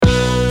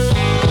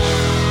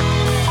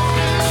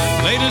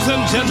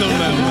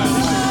gentlemen,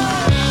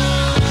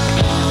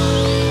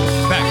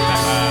 back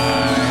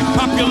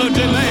by popular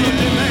demand.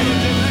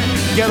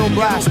 Ghetto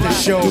Blaster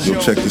Show. Yo,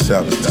 check this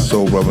out. It's the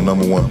Soul Brother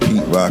 #1,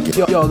 Pete Rocket.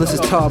 Yo, this is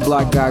Tall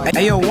Black Guy.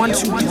 Hey, yo, 1,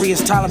 2, 3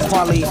 is Talib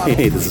Kweli.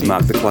 Hey, this is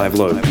Mark the Clive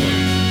Lowe.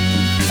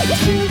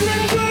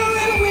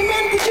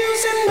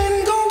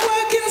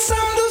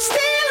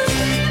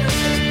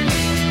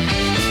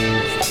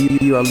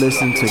 You are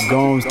listening to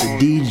Gones the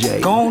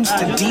DJ. Gones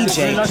the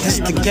DJ. This is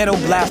the Ghetto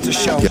Blaster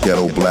Show.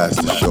 Ghetto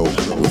Blaster Show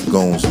with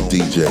Gones the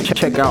DJ.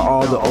 Check out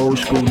all the old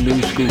school,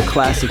 new school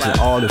classics and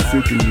all the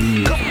future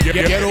new music.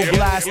 Ghetto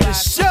Blaster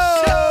Show.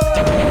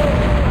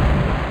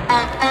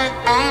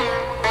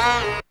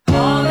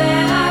 All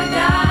that I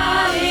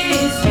got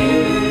is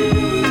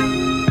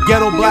you.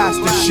 Ghetto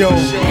Blaster Show.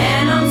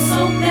 And I'm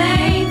so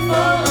thankful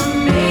I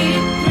made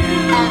it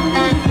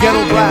through.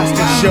 Ghetto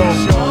Blaster Show.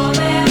 All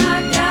that I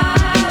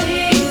got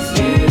is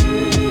you.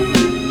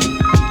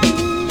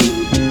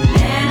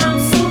 And I'm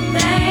so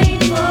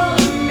thankful I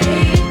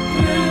made it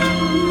through.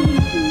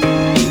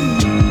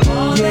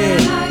 All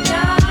that I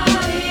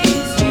got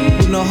is you.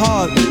 From the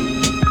heart.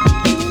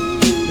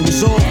 It was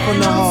all from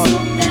the heart.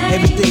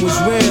 Everything was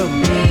real.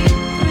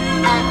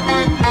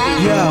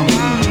 Yo.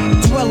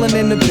 Dwelling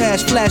in the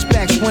past,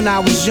 flashbacks when I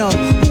was young.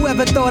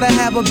 Whoever thought I'd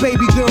have a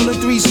baby girl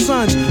and 3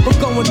 sons? But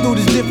going through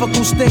this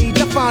difficult stage,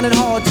 I find it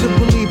hard to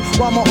believe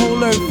why my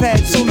old earth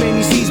had so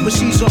many seas, but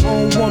she's her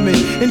own woman.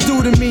 And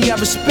due to me, I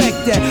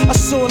respect that. I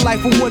saw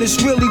life for what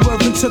it's really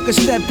worth and took a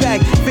step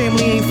back.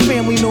 Family ain't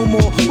family no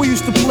more. We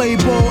used to play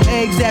ball,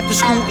 eggs after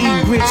school,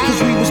 eat grits,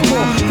 cause we was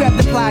poor. Grab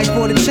the pliers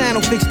for the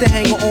channel, fix the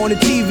hanger on the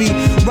TV.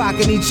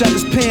 Rocking each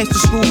other's pants to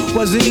school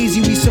wasn't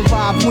easy, we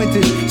survived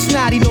winters.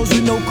 Snotty nose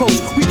with no coat.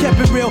 We kept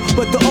it real,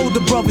 but the older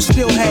brother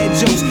still had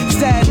jokes.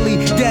 Sadly,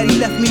 daddy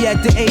left me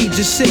at the age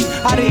of 6.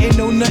 I didn't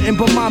know nothing,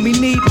 but mommy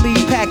neatly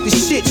packed the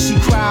shit. She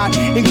cried,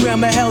 and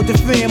grandma held the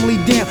family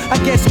down. I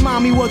guess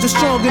mommy wasn't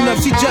strong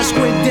enough, she just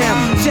went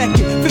down. Check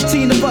it,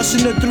 15 of us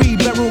in a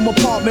 3-bedroom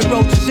apartment,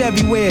 roaches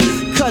everywhere.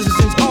 Cousins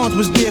and aunts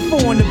was there,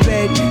 4 in the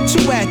bed,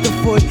 2 at the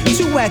foot,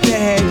 2 at the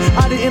head.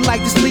 I didn't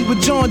like to sleep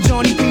with John,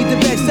 he beat the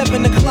bed.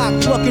 7 o'clock,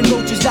 plucking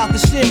roaches out the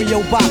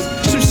cereal box.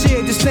 Some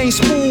shared the same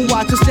spoon,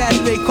 watching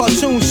Saturday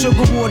cartoons.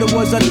 Sugar water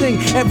was a thing,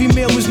 every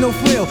meal was no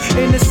frill.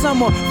 In the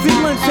summer, free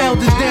lunch held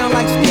us down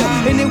like steel.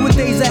 And there were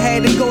days I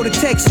had to go to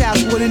Tech's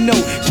house with a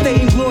note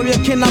stating, Gloria,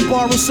 can I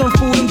borrow some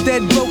food? I'm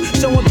dead broke.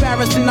 So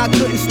embarrassing, I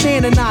couldn't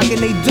stand a knock in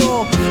they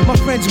door. My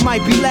friends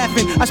might be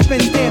laughing, I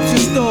spent stamps in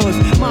stores.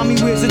 Mommy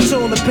wears a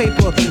toilet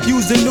paper,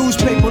 use the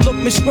newspaper. Look,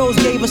 Miss Rose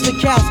gave us a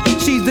couch.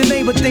 She's the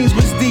neighbor, things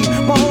was deep.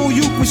 My whole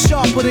youth was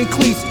sharper than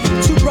cleats.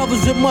 2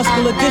 brothers with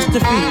muscular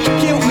dystrophy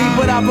killed me,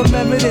 but I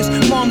remember this.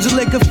 Mom's a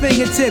lick of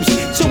fingertips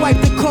to wipe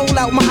the coal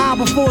out my eye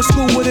before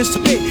school with a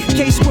spit.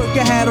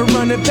 Caseworker had to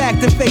run it back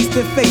to face.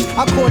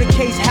 I caught a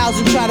case house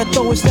and try to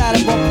throw us out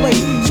of our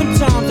place.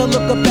 Sometimes I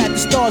look up at the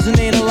stars and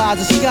analyze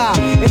the sky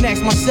and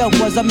ask myself,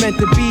 was I meant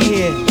to be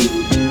here?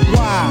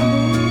 Why?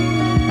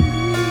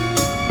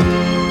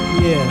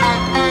 Yeah.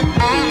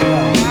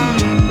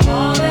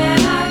 All that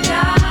I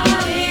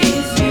got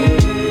is you.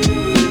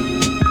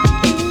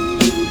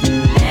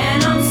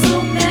 And I'm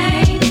so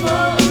thankful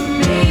I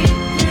made it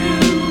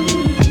through.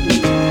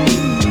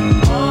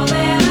 All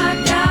that I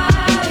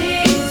got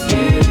is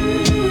you.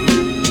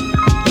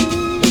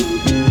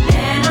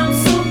 And I'm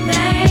so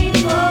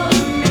thankful I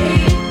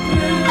made it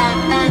through.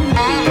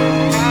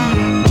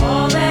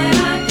 All that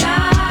I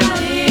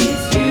got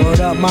is you. Word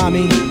up,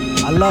 mommy.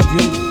 I love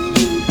you.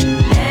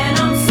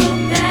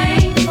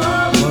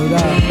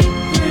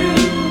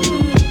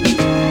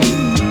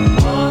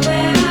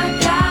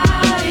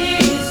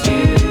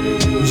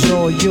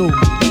 You.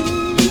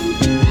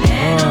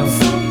 And I'm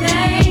so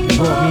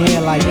thankful. Brought me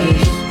here like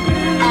this.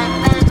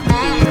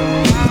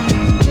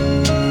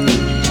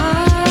 I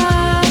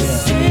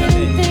sit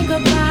and think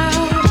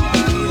about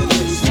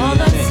all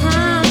the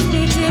times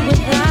we did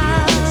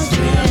without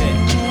you.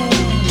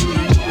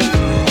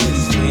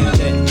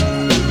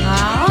 I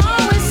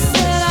always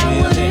said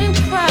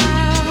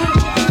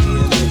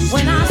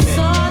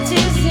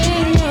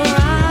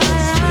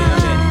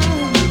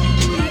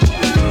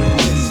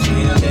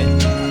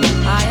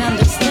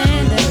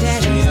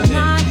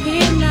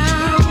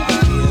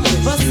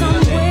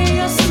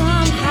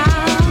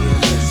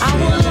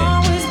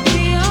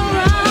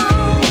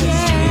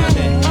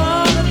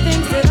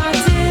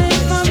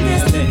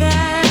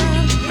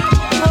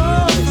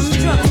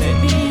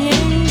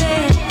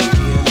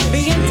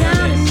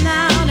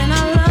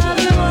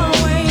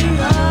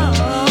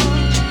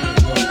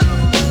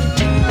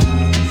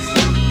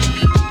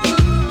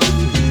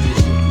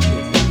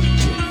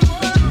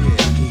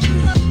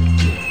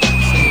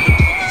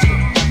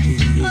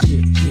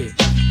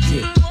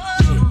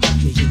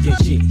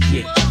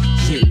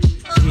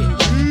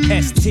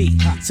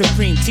ST,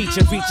 supreme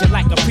teacher, reaching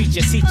like a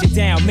preacher, seat you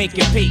down, make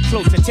it pay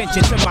close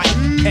attention to my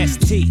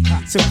ST,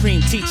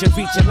 supreme teacher,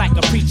 reaching like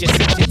a preacher,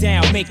 seat you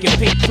down, make it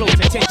pay close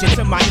attention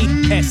to my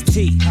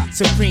ST,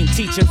 supreme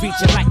teacher,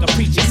 reaching like a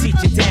preacher, seat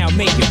you down,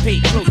 make it pay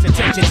close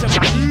attention to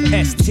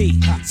my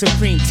ST,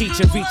 supreme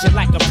teacher, reaching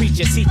like a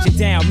preacher, seat you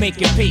down,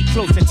 make it pay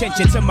close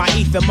attention to my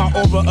ether, my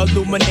aura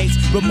illuminates,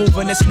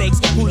 removing the snakes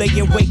who lay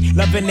in wait,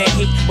 loving and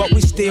hate, but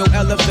we still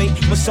elevate,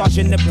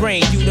 massaging the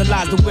brain,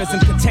 utilize the wisdom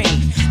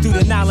contained, through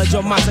the knowledge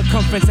of my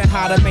circumference and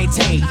how to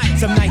maintain.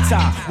 Some nights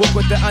I work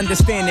with the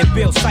understanding,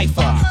 build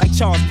cipher, like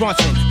Charles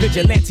Bronson,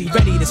 vigilante,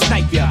 ready to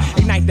snipe ya,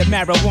 ignite the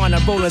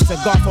marijuana, rolling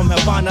cigar from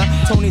Havana,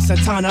 Tony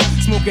Santana,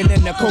 smoking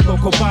in the Coco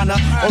Cabana,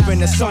 or in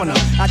the sauna,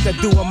 after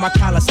doing my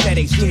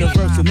calisthenics,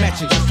 universal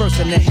metrics, first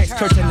in the hex,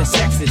 cursing the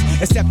sexes,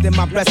 accepting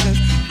my blessings,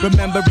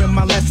 remembering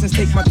my lessons,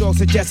 take my dog's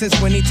suggestions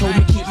when he told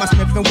me keep my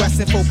Smith &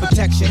 Wesson for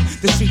protection.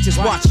 The streets is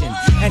watching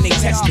and they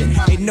testing.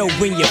 They know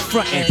when you're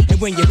frontin' and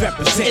when you're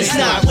representing. It's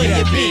not where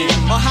you be,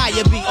 or how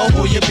you be, or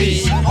who you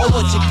be, or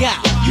what you got.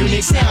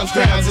 Unique sounds,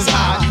 grounds is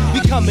high.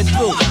 We coming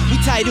through, we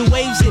tidal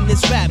waves in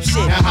this rap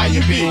shit. Now how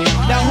you be,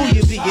 now who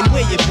you be, and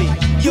where you be.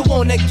 You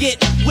wanna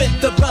get with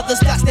the brothers,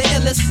 that's the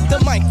illest.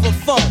 The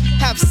microphone,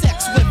 have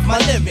sex with my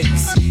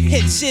lyrics.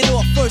 Hit shit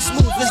off, first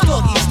move is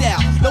doggy style.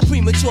 No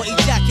premature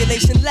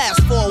ejaculation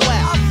lasts for a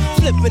while.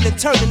 Flipping and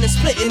turning and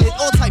splitting in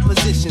all type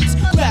positions.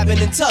 Grabbing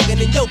and tugging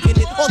and yoking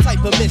in all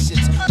type of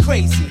missions.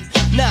 Crazy.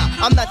 Nah,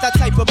 I'm not that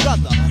type of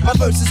brother. My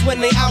verses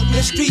when they out in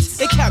the streets,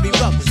 they carry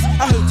rubbers.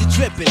 I heard you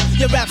dripping,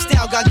 your rap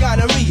style got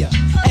gonorrhea.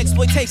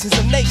 Exploitations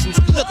of nations,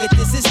 look at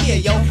this, it's here,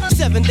 yo.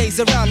 7 days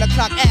around the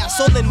clock, ass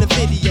all in the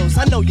videos.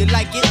 I know you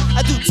like it,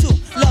 I do too,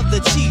 love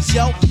the cheese,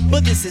 yo.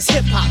 But this is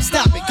hip-hop,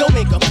 stop it, go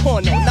make a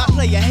porno. Not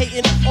player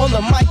hating, on the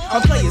mic,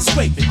 I'm player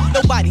scraping.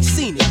 Nobody's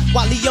seen it,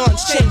 while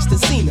Leon's changed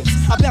the zeniths.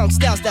 I bounce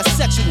styles that's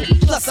sexual,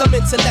 plus I'm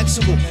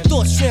intellectual.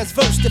 Thoughts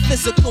transverse to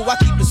physical, I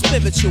keep it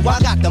spiritual.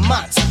 I got the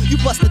mots, you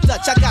bust the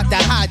Dutch, I got the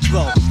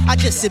hydro. I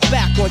just sit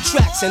back on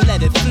tracks and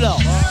let it flow.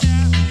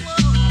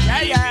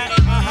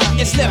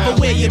 It's never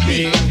where you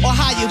be, or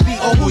how you be,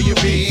 or who you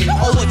be,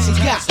 or what you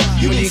got.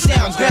 Unique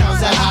sounds,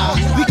 grounds are high.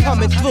 We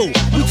coming through,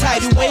 we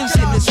tidal waves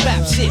in this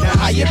rap shit. Now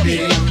how you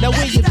be, now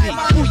where you be,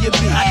 who you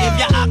be. I give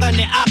you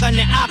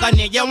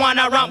agony. You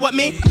wanna run with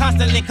me?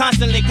 Constantly,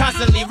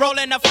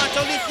 rolling the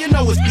frontal leaf, you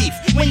know it's beef.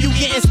 When you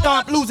getting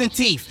stomped, losing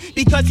teeth.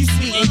 Because you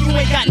sweet and you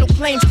ain't got no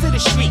claims to the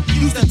street.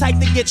 You's the type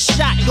to get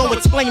shot and go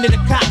explain to the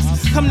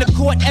cops. Come to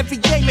court every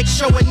day, make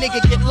sure a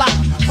nigga get locked.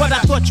 But I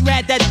thought you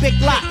had that big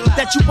lock,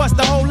 that you bust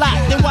the whole lot.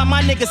 Then why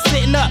my niggas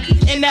sitting up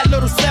in that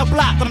little cell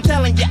block? I'm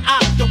telling you,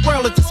 the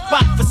world is the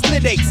spot for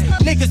split aches.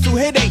 Niggas who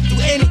hit ain't do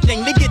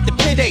anything to get the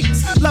pit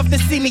aches. Love to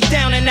see me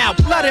down and out,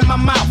 blood in my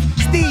mouth.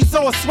 Steve's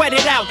all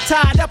sweated out,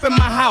 tied up in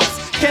my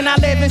house. Can I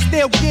live and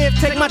still give?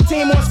 Take my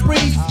team on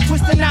sprees,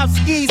 twisting out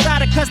skis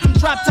out of custom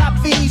drop top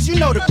V's. You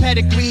know the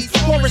pedigrees.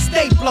 Morris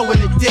stay blowing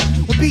the dick.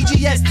 With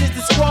BGS is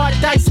the squad,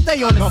 dice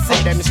stay on the set.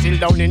 For them still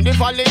down in the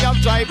valley of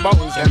dry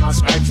bones. Them are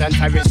scribes and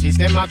Pharisees,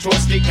 them are throw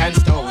stick and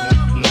stone.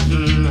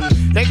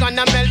 They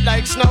gonna melt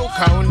like snow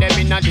cone. Them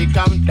inna the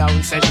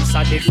countdown, say this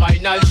a the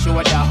final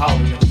show the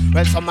hound.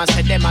 Well, some a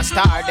say them a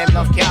star, them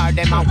love car,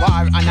 them a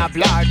war and a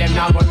blur, them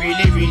now go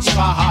really reach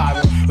for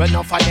her. Well,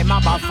 enough of them a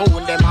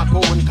buffoon, them a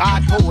goon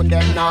cartoon,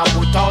 them now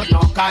put out no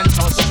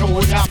conscious true,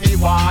 happy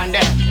one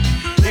them.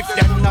 If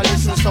them no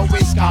listen, so we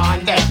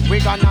scorn them. We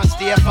gonna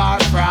stay far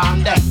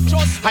from them.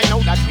 I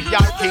know that we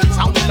are kings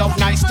and we love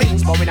nice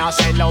things, but we not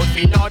sell out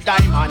for no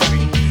diamond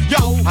ring.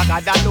 Yo, I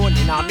got that alone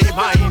in my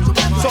mind.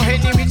 So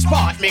any which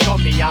part me go,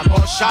 me a go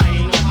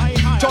shine.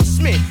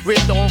 Trust me, we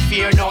don't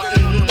fear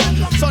nothing.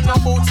 So no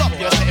boots up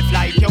yourself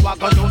like you a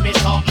gonna do me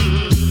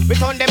something. We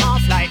turn them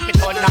off like me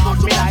turn off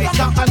me lights.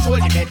 Can't control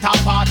the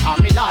better part of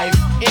me life.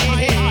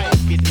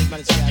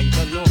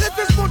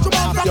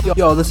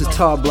 Yo, this is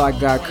Tall Black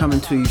Guy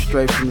coming to you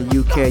straight from the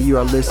UK. You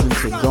are listening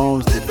to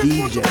Gomes the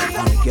DJ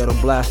on the Ghetto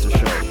Blaster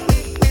Show.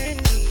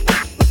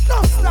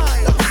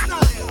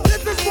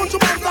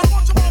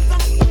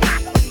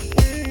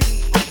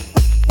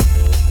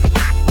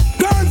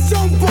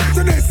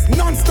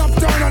 Non-stop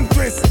turn and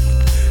twist.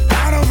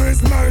 God over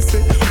his mercy.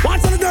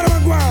 What's on the door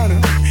of my guan?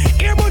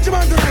 Here, bunch of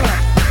man to the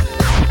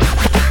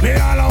left. Me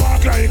all a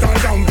walk like a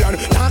champion,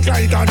 talk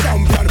like a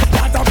champion.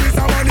 What a piece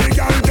of money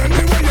can tell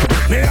me where you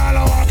be. Me all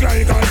a walk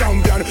like a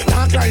champion,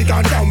 talk like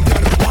a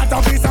champion. What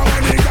a piece of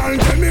money can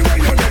tell me where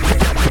you be.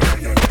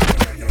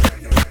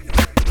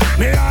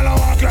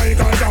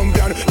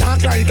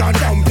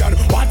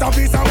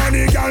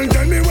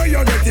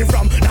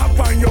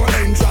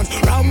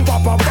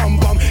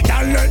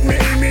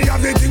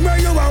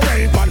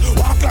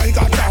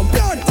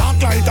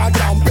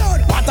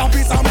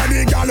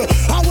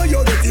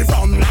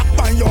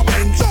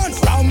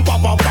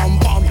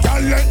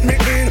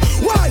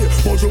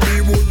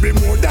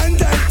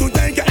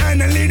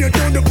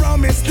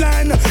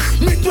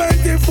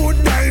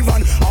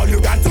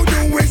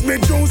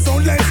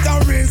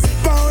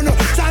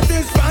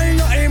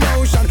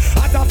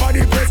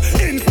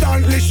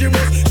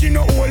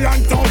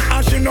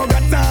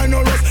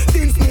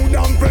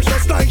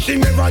 she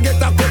never get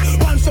a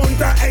cut. One son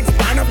to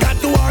expand, I've got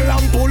to all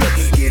and pull it.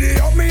 Giddy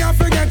up, me I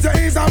forget to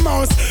ease a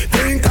mouse.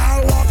 Think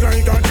I'll walk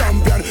like a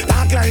champion,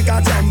 talk like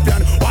a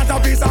champion. What a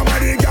piece of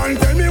body, girl,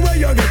 tell me where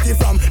you get it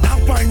from.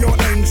 Knock on your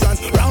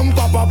entrance, ram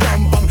pa pa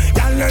pam pam.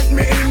 Can't let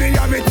me in the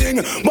everything,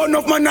 but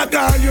enough man a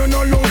call you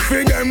no look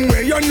for them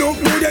way. You look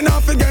good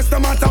enough against the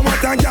matter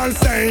what I can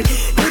say.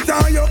 Put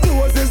on your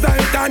clothes, it's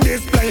like a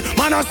display.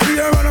 Man I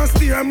steer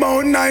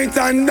about night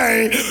and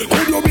day.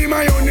 Could you be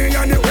my honey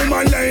and the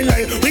woman lay?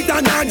 With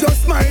a girl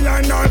just smile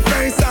on her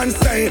face and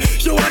say,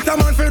 she want a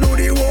man for do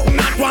the work,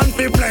 not one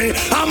for play.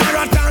 A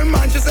marathon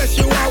man, she says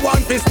she want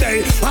one for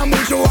stay. And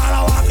when she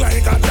wanna walk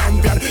like a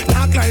champion,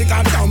 talk like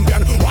a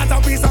champion. What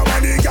a piece of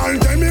body, girl,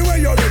 tell me where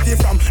you get it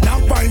from.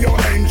 Knock by your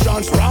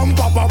entrance, ram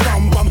pa pa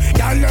pam pam.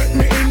 Girl, let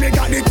me in, me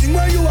got the thing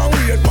where you are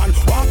weird man.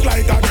 Walk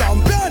like a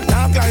champion,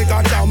 talk like a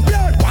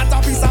champion. What a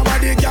piece of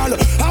body, girl,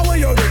 how where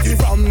you get it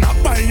from? Knock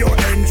by your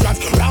entrance,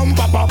 ram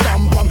pa pa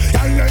pam pam.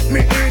 Girl, let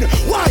me in,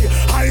 why?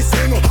 I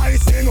sing. No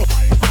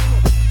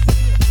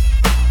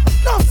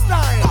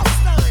style.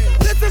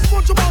 This is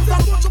what you want.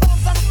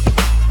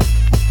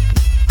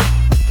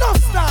 No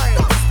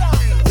style.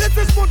 This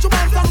is what you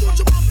want.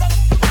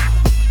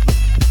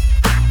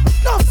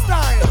 No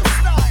style.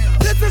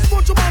 This is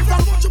what you want.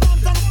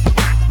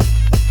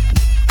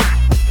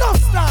 No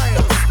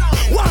style.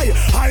 Why?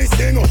 I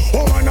sing.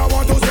 Oh man, I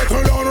want to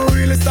settle down,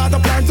 really start a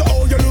plan to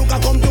how you look. I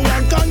come to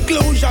one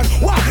conclusion.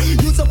 Why?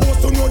 You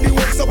supposed to know the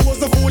work,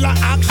 supposed to full of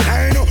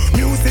action.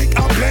 Music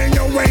I play,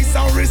 your waist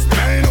and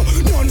wristband.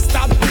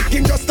 Non-stop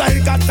picking just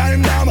like a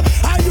time bomb.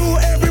 Are you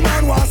every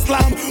man was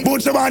slam?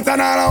 But you want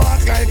another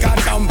walk like a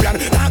champion,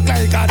 talk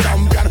like a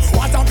champion.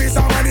 What a piece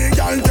of money,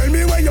 girl, tell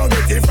me where you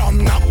get it from.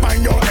 Knock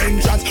on your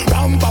entrance,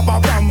 ram pa pa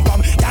pam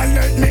pam. Girl,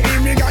 let me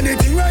in, me got the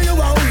thing where you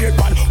are weird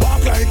man.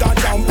 Walk like a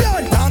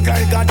champion, talk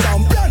like a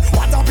champion.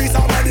 What a piece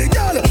of money,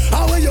 girl,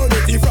 how where you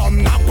get it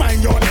from? Knock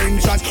on your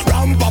entrance,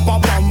 ram pa pa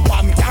pam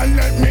pam. Girl,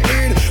 let me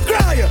in,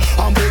 cry.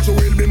 And but you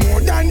will be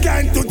more than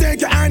kind to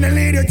take your hand and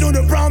lead you to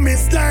the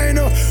promised line.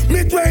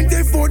 Me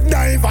 20-foot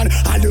dive and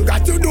all you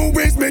got to do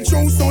is me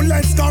through, so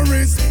let's go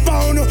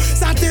respond.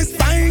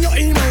 Satisfying your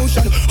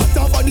emotion. Hot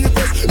off of the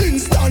press,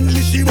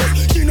 instantly she was.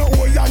 She no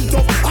old and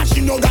tough, and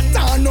she no got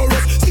tan or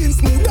rust. Skin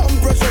smooth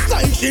and precious,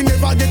 like she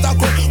never get a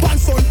cut. One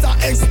son to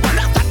expand,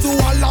 I got to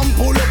all and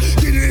pull up.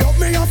 Get it up,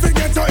 me and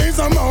forget her is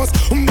a mouse.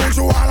 But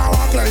you all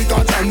walk like a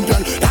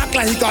champion, talk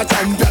like a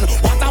champion.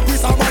 What a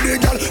piece of body,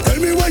 girl, tell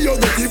me where you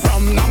get it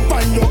from. Knock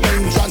on your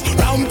entrance,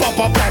 ram pa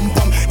pa pam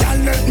pam. Girl,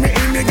 let me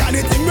in, me got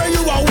it in where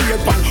you are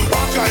weird man.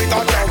 Walk like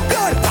a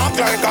champion, talk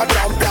like a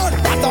champion.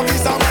 What a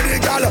piece of body,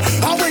 girl,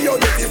 how where you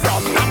get it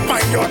from? Knock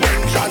on your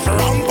entrance,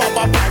 ram pa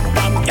pa pam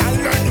pam. Girl,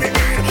 let me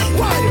in,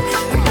 why?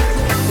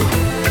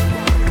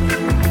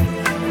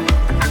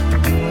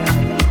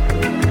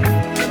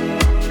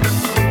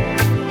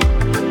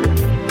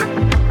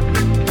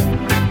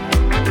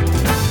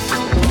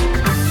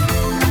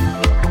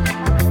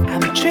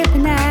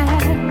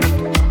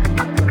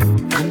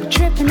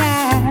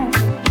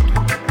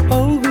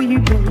 Over you,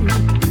 babe.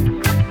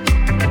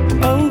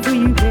 Over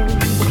you, babe.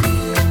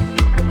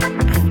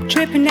 I'm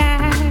tripping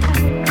out.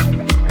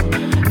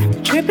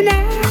 I'm tripping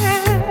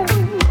out.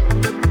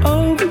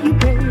 Over you,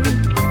 babe.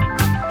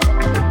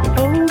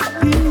 Over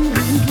you.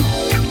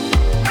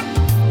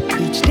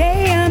 Each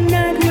day I'm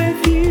not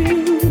with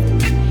you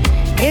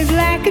is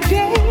like a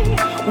day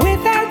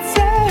without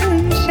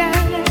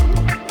sunshine.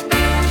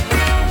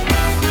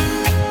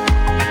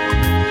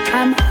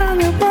 I'm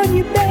hung up on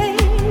you, babe.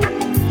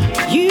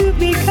 You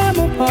become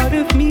a part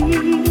of me.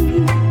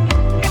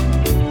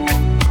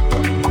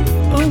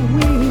 Oh,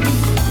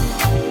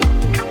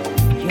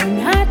 you're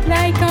not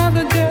like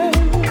other girls,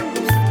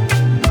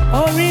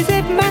 or is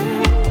it my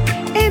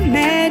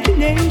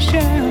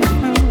imagination?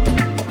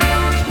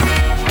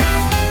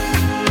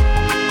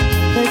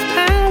 There's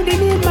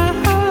pounding in my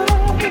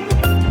heart,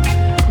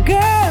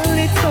 girl.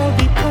 It's all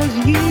because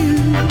you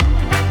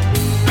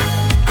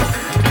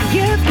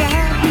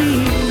got me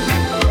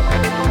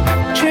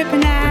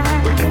tripping out.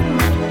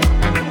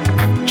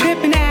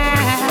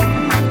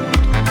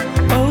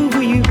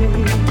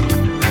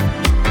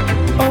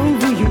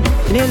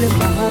 Little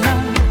mama,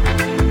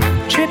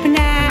 tripping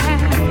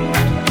out,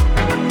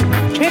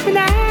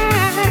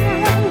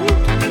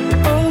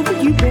 over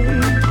you,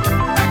 babe,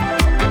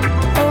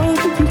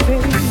 over you,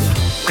 babe.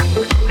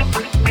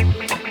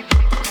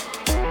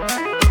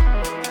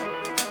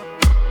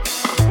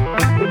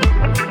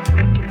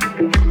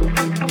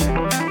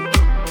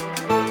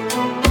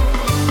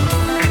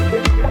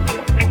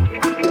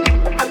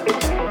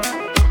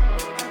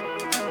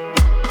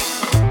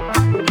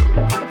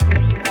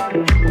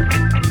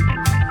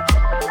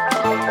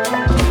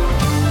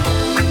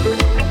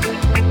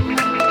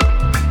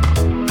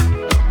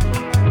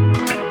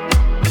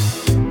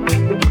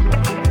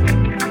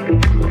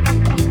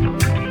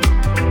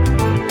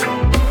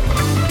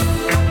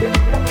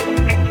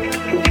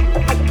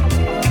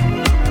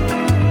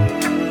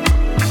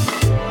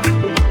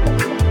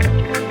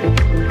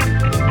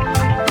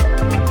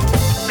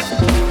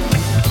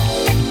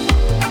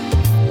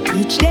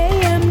 Each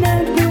day I'm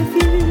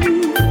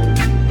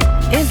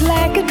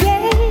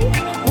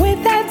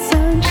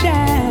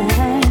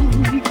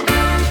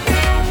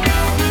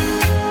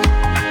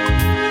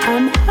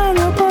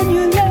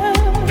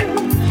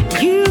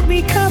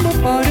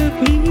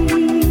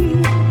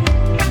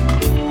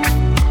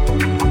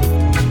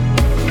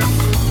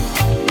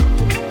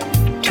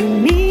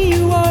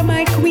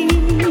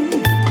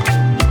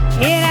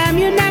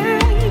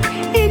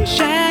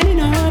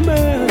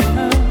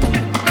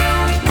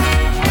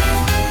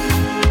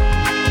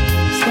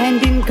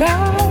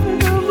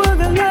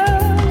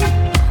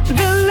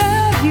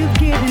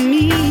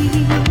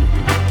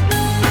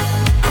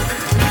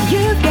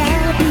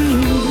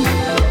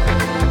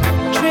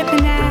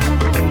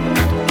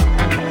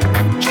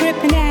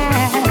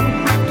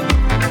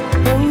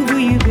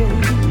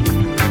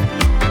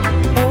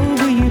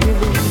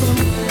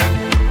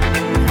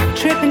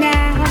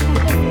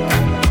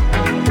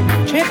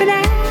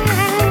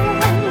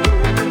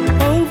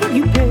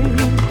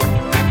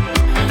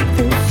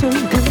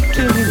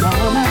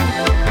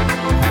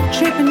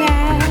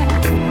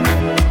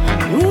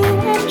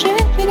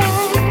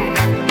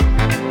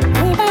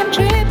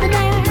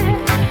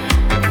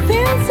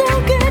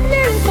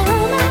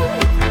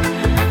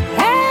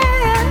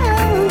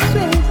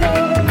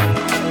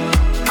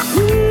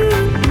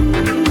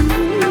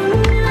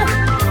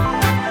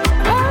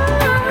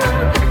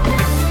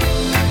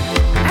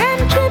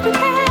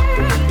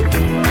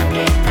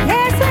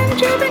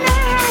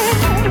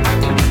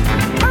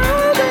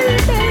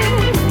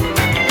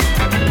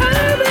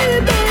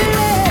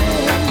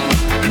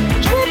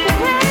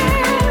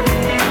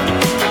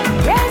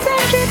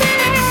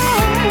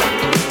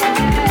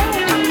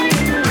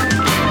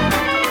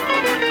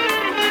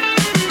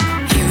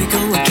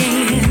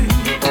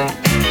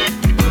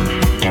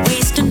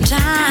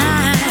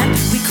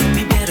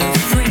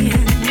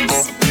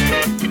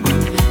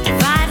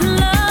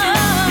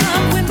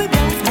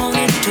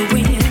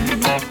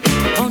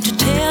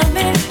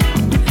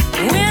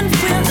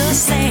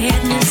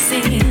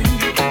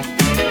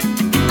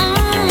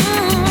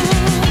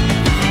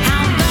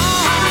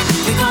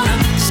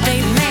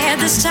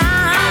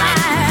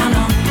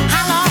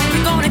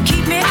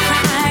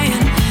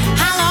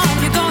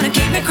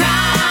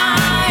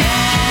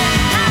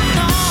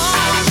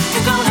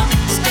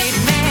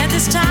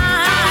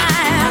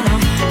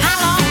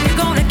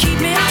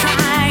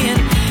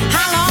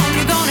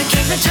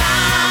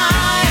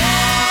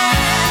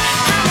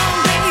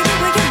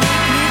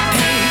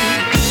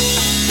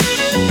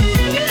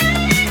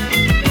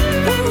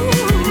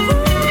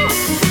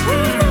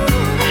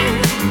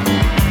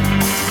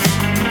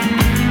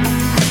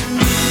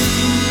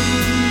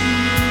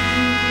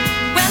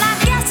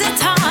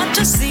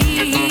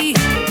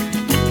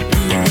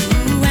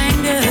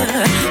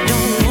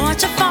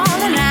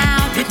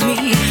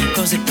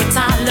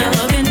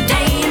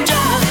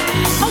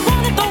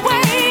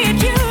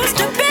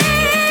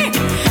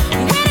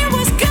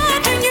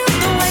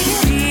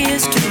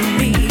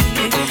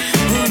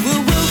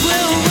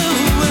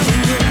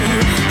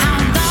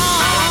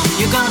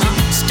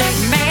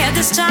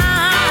this time?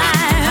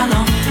 How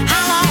long?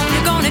 How long you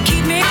gonna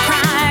keep me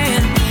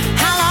crying?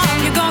 How long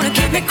you gonna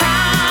keep me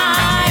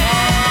crying?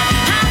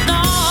 How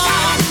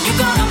long you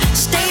gonna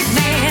stay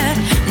mad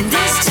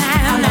this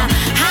time? Now,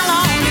 how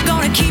long you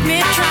gonna keep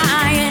me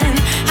trying?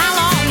 How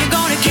long you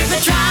gonna keep me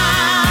trying?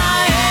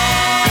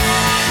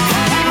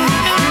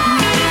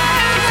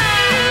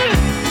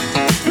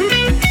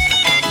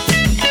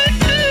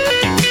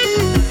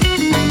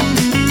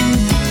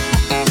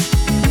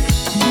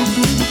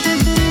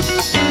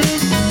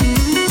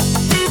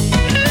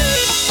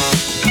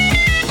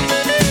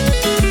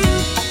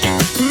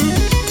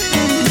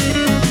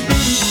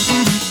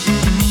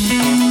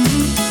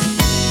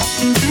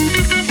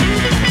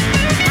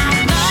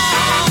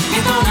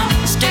 You gonna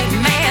stay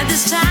mad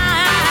this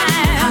time?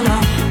 How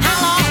long? How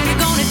long you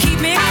gonna keep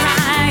me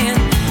crying?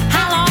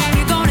 How long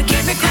you gonna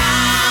keep me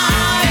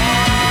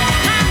crying?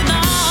 How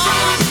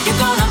long you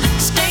gonna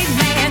stay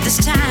mad this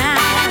time?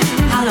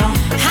 How long?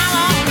 How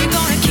long you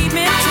gonna keep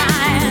me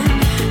trying?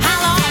 How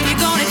long you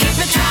gonna keep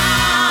me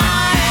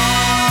trying?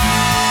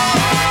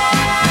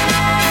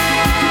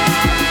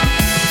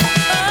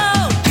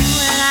 Oh, you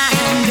and I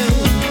know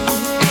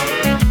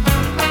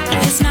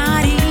it's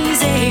not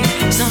easy.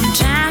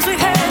 Sometimes we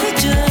hurt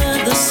each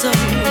other so.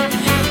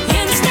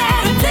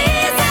 Instead of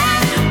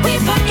pleasing, we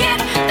forget.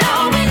 No,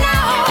 we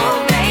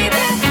know,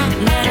 baby,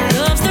 that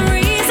love's the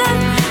reason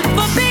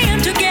for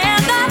being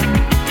together.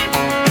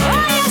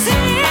 Oh, yes,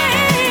 it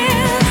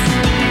is.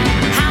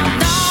 How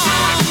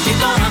long you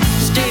gonna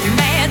stay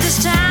mad this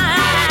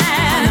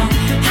time?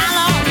 How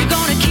long you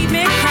gonna keep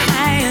me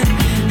crying?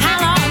 How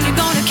long you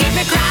gonna keep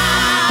me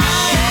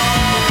crying?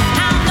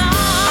 How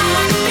long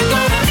you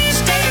gonna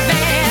stay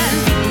mad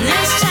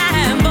this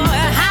time,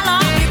 boy? How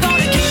long you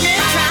gonna keep me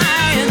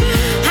trying?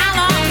 How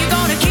long you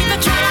gonna keep me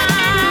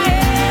trying?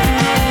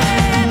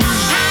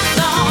 How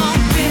long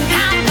keep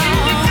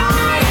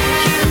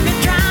me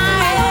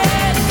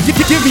trying?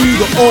 Giving you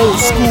the old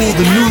school,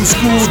 the new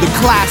school, the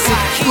classic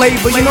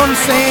flavor, you know what I'm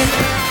saying?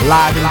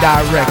 Live and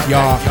direct,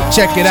 y'all.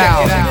 Check it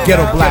out,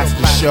 Ghetto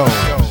Blaster Show.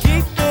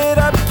 Keep it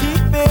up,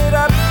 keep it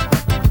up,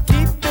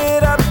 keep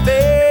it up,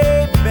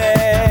 baby.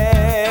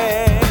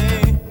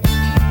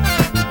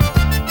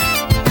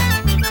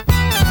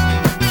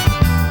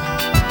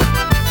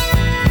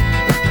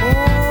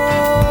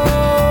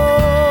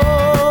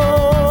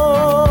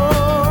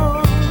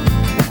 Ooh,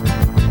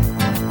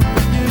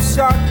 you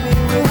shock me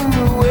with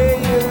the way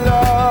you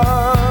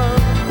love.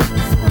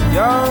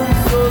 Young,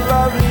 so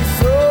lovely,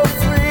 so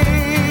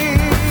free.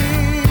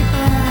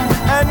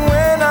 And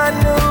when I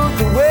knew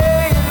the way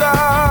you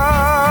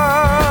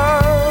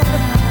loved,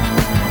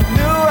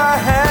 knew I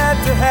had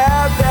to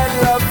have that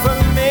love for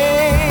me.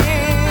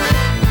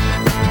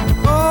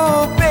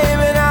 Ooh,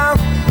 baby, now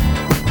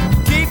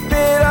keep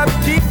it up,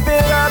 keep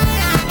it up.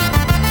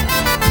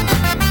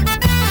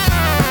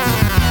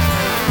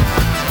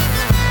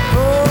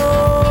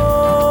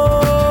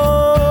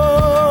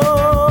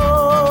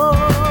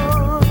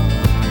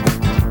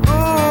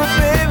 Ooh,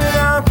 baby,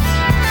 now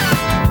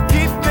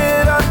keep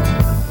it up.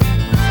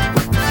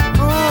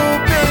 Ooh,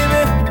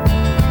 baby,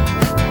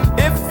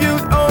 if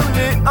you'd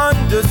only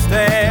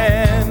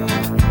understand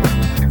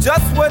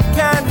just what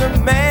kind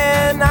of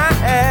man I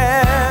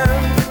am,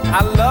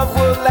 our love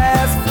will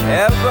last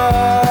forever,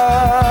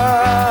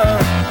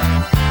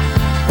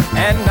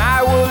 and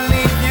I will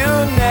leave you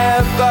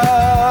never.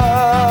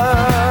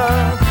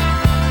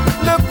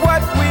 Look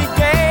what we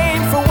gain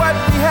for what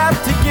we have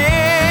to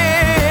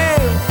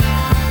give.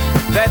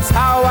 That's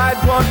how I'd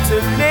want to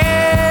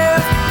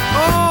live.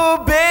 Ooh,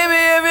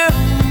 baby, if you,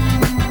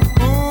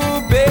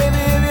 ooh,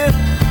 baby, if you,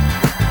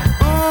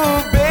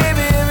 ooh,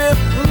 baby, if you,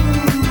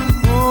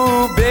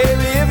 ooh,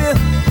 baby, if you,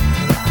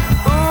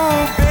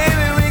 ooh,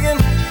 baby, we can,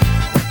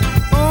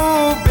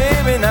 ooh,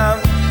 baby, now,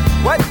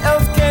 what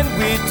else can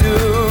we do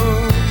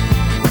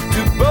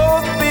to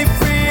both be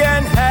free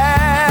and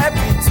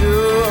happy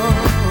too?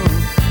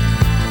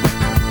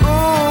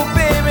 Ooh,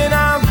 baby,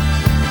 now,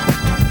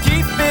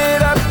 keep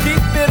it up,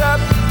 keep it up.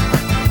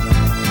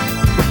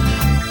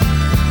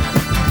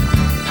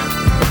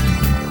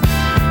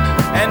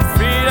 And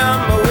freedom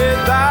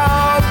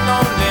without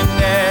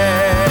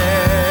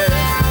loneliness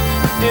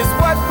is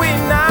what we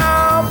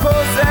now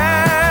possess.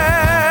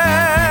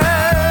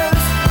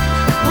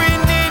 We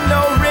need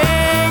no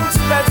rings,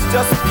 let's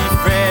just be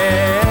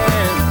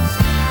friends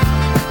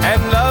and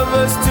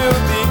lovers till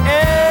the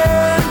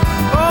end.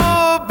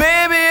 Ooh,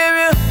 baby, if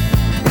you,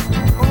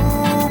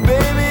 ooh,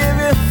 baby, if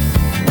you,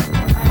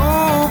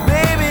 ooh,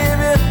 baby, if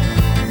you,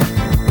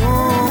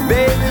 ooh,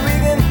 baby, we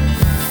can,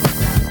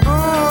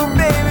 ooh,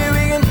 baby,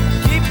 we can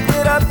keep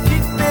it up,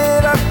 keep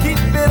it up, keep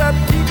it up,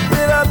 keep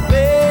it up,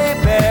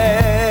 baby.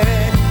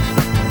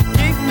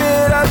 Keep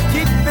it up,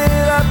 keep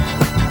it up.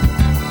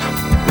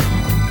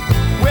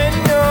 When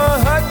you're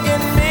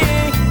hugging me,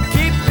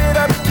 keep it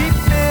up, keep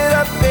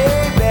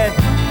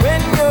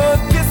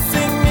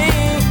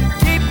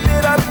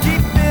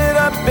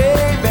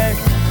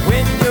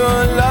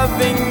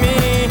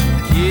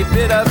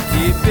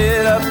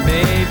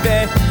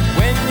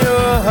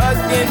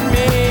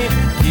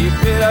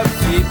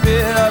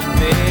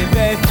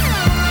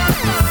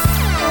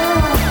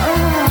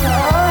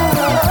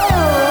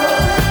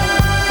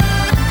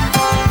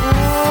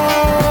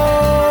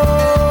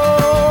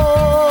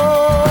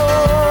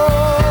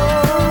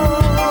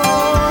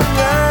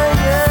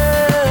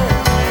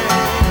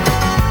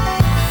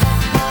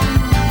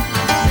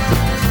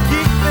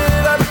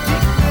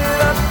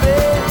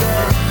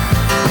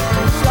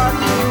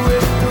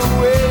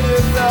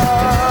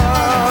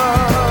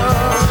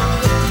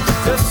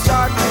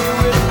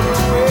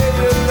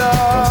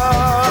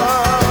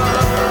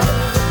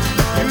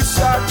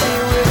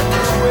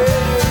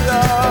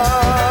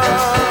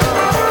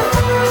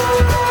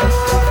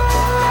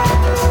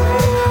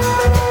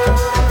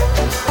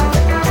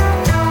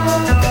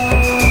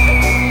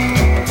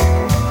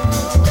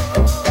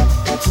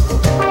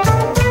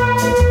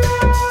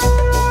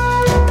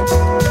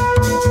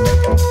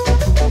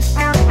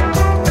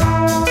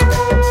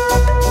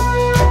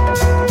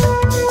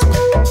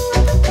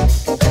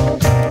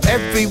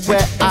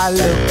I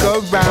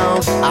look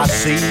around, I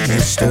see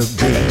history.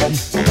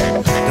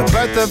 The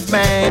birth of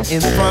man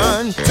in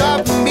front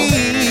of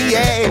me,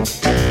 yeah.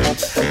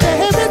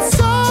 There is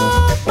so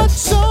much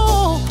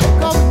so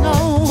going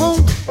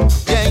on,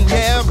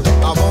 yeah.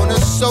 I wanna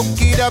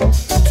soak it up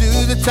to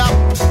the top,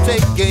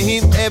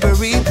 taking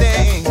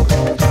everything.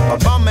 My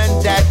mom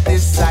and dad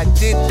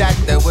decided that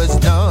there was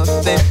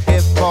nothing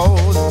here for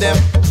them.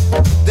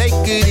 They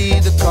could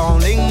hear the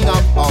calling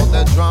of all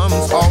the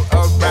drums all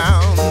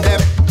around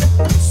them.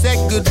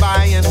 Said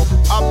goodbye and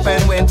up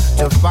and went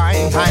to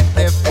find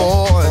their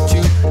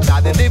fortune. Now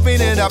they're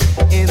living it up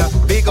in a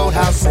big old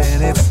house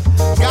and it's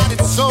got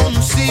its own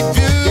sea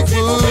view.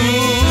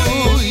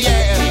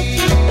 Yeah,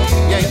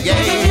 yeah,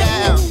 yeah,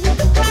 yeah.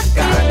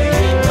 Got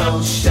an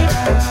emotion.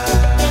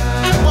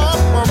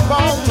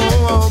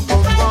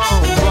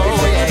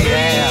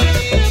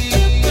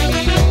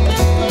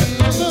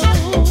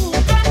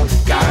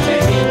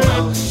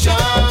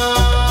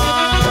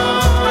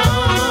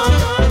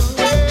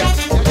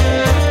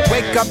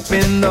 Up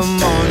in the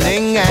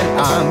morning and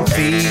I'm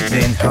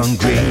feeling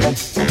hungry.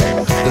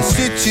 The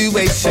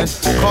situation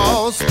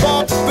calls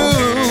for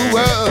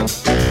food.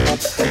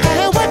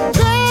 And what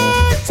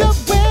better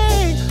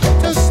way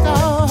to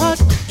start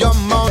your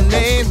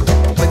morning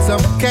with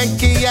some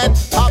kenky and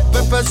hot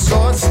pepper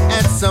sauce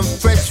and some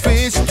fresh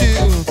fish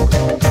too.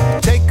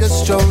 Take a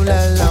stroll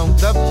along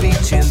the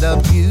beach in the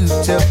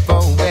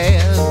beautiful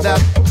weather.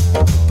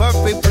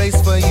 Perfect place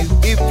for you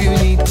if you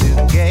need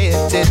to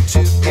get it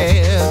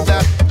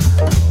together.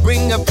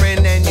 Bring a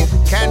friend and you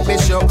can be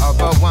sure of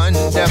a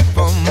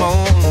wonderful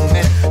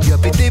moment. You'll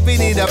be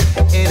living it up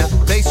in a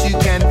place you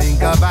can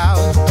think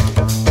about.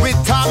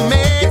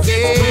 Retirement,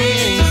 yeah,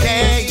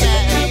 yeah,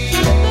 yeah,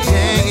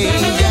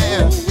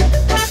 yeah.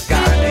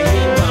 Got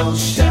an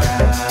emotion.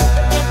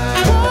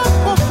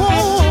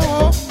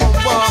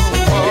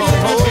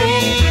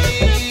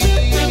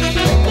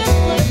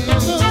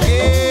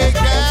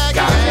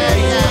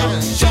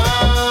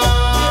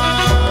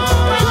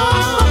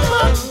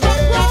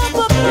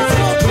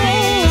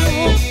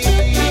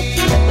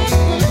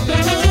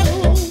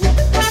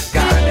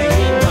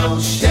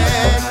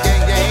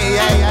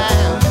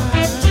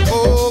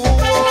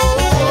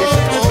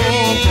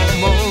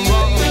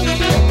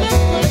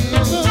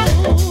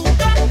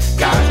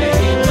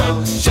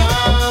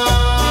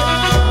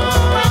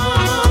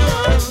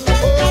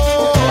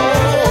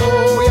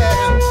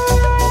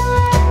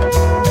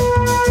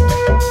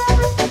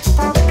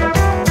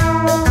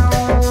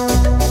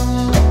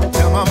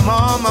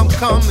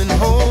 Coming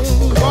home,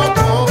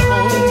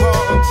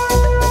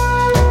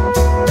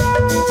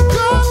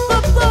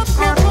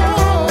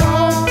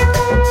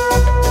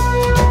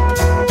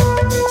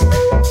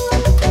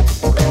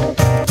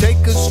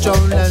 take a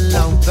stroll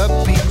along the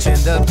beach in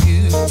the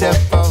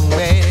beautiful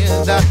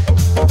weather.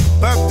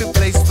 Perfect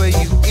place for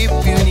you if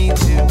you need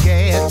to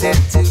get it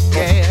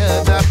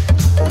together.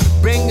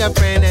 Bring a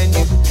friend and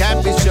you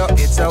can be sure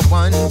it's a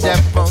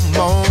wonderful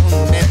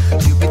moment.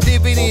 You'll be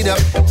living it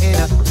up in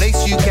a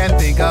place you can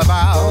think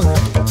about.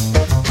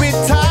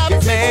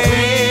 Retirement,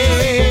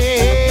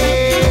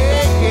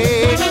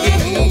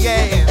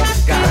 yeah.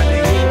 Got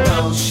an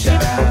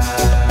emotion.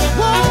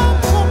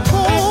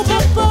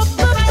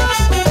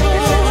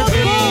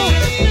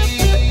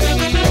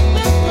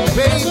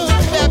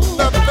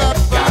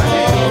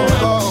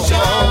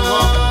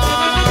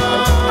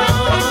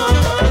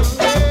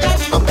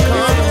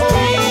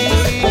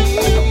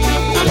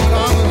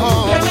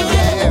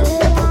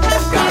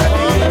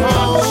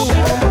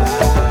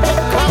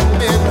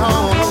 Coming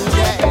home, yeah.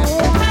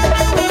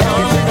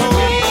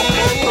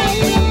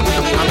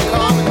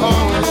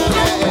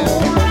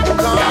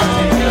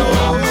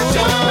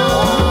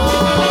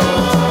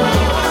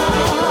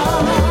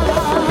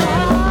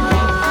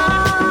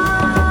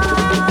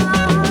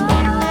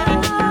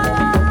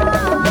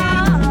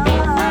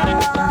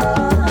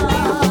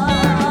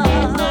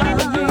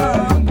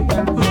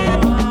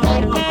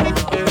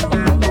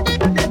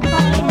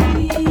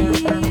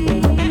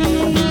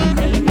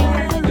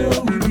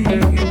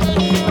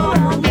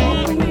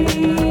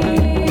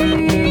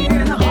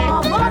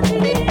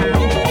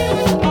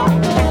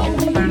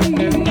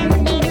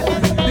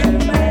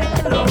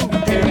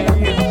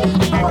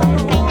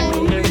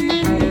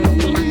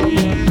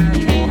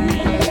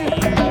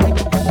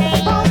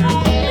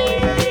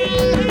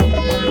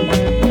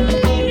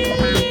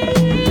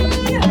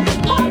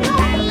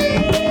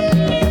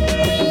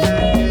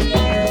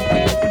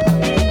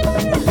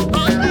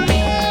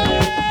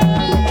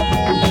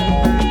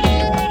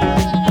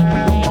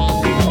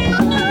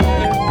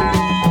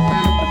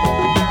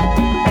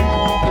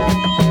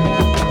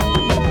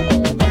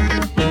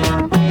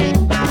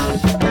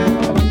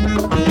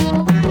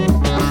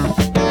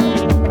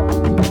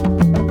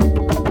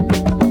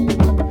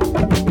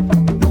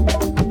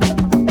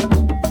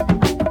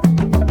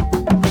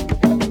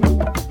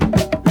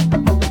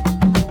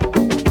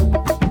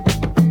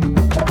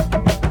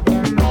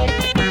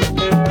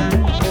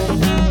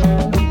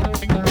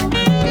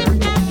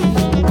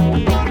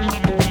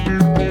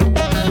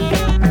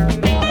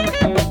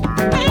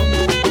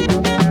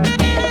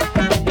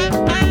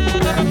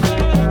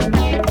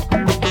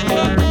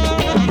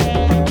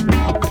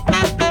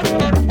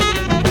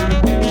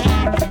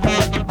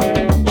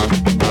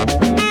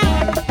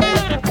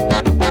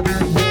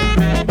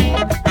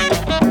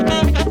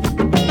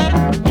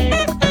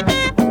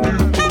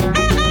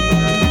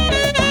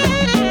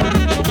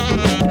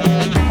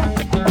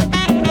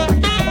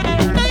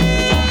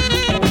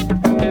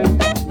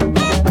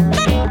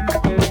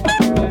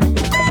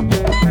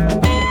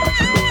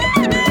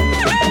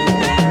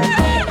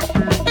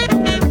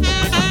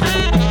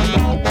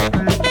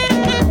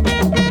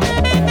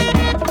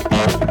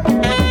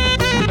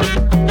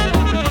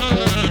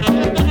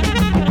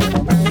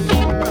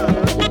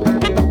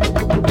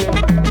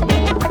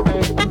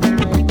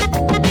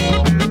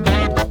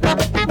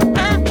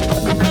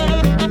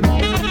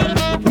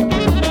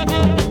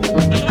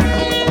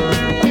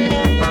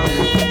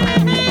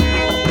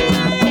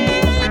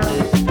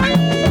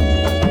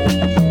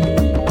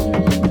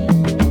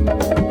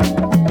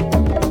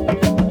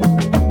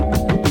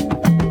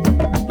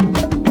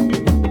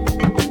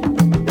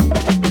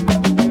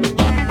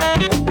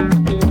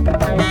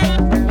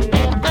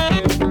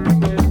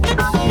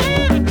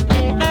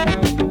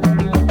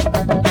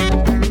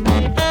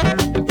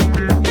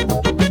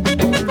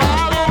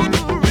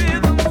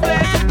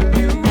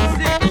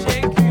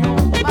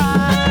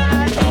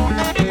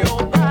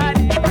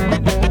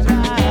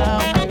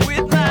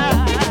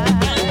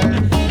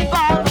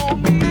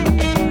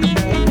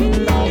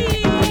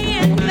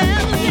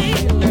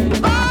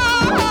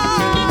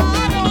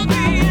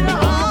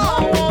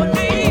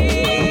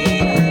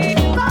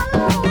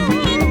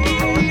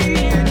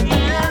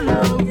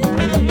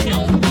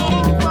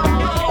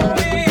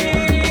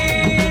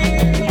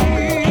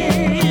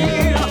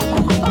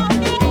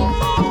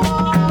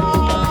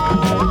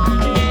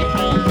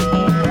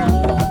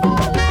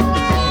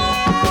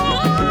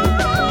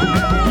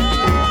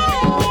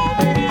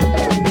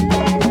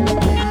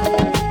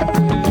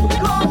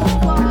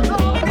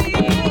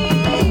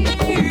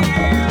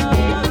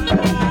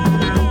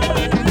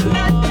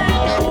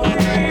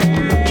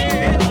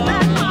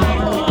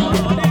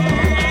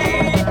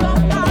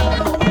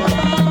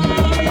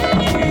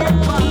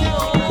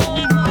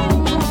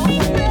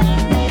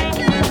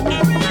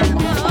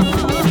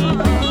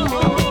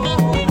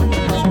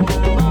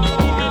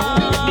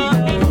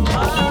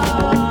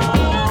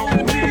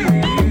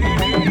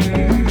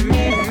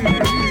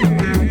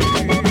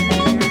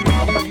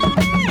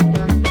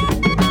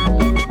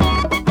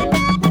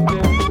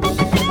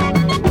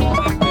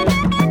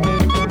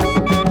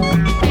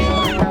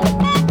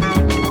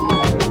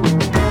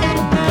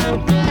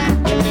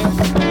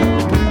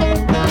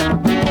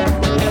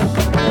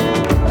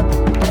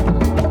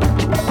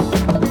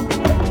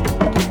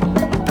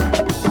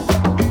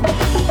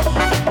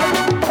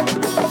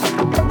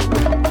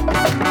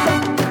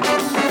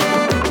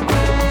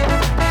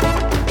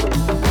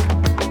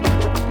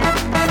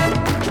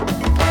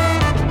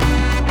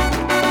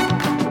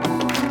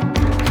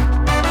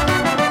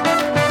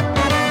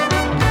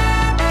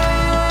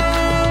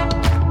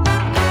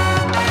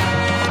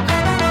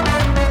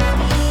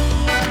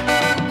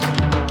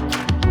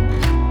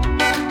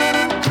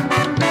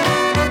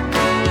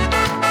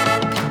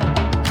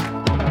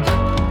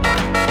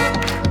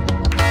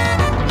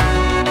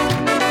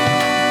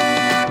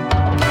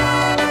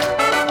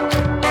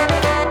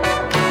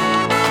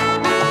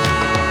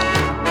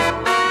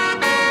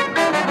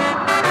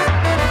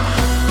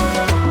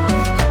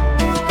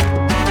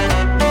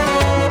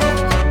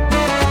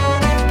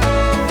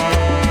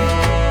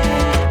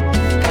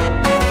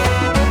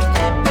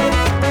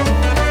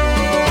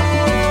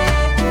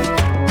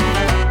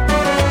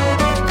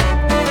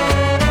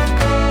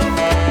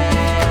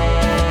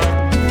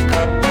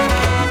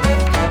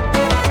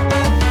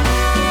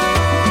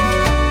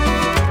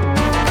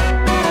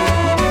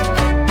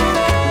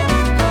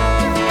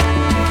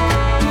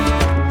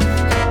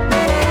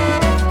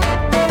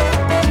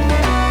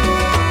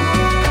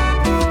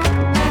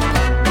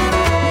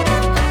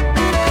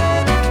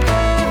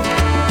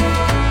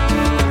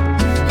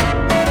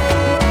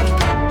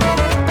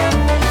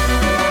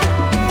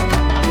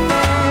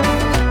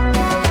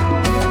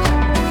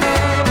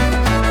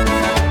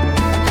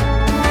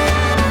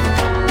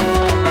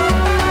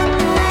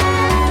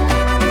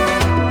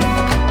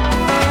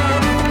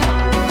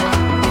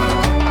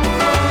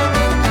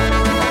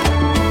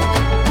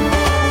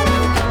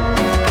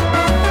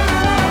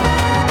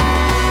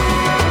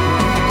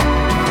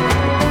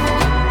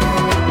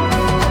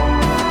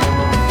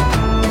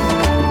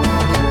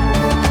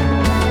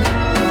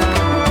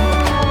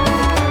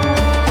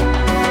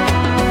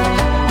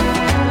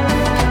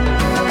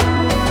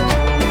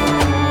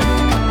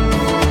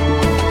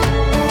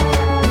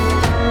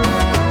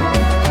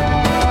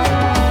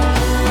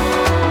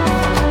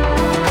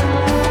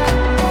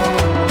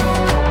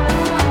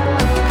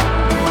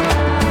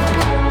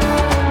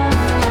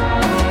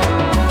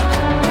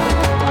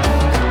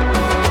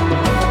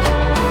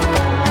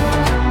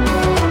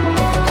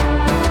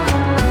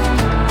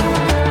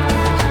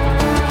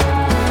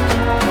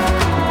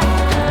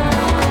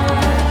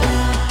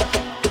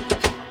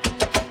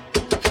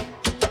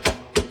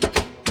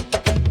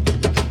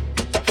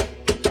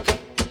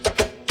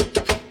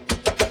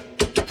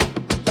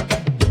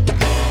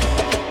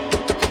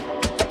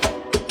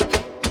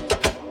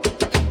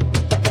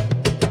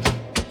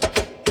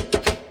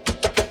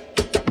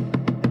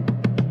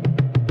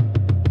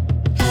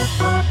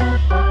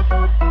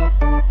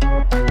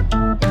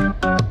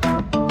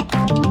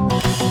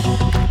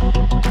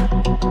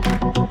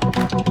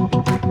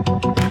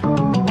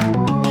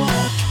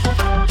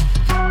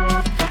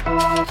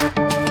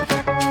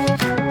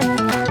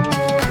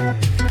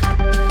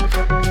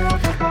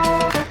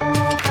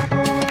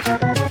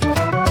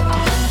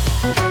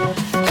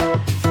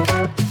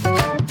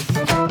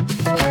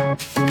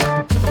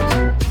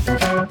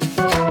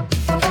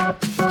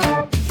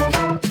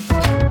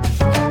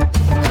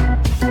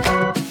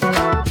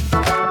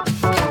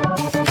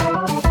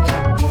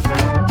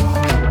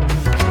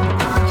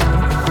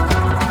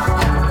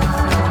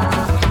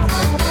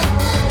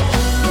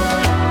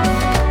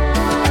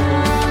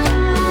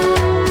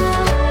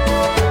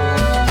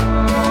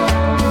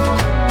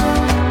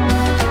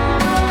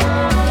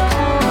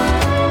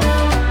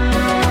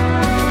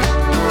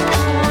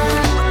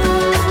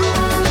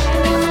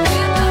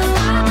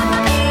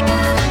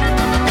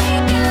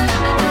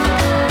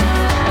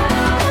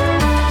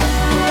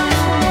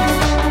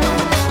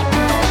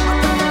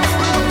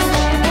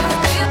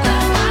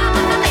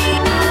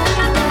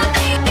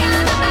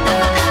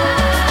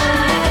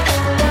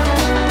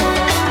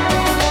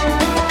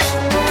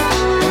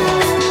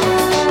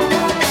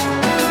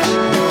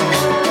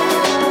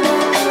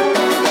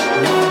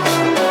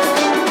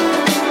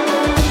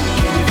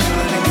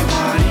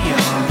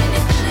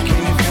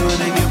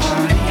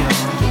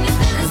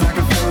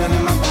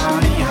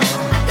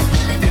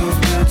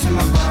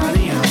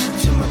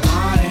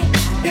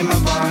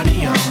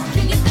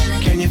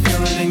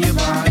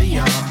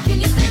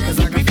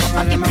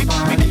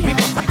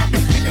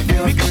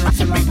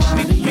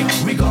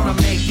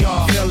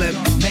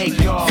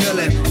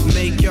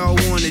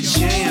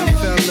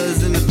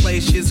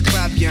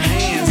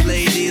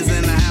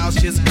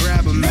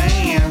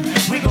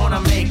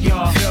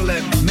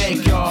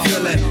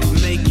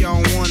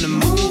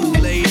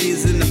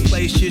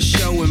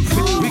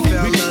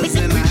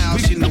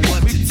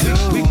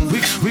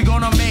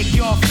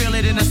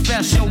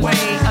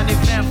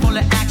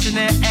 in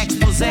their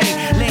expose.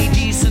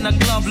 Ladies in the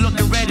club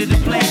looking ready to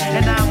play,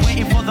 and I'm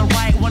waiting for the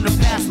right one to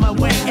pass my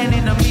way. And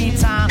in the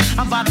meantime,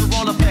 I'm about to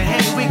roll up the hay.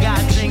 We got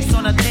drinks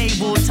on the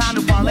table, time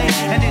to parlay,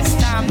 and it's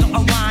time to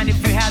unwind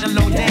if you had a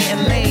low day.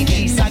 And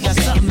ladies, I got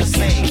something to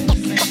say.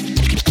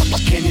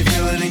 Can you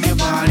feel it in your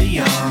body,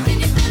 y'all?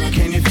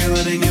 Can you feel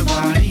it in your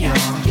body, y'all?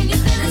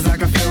 Cause I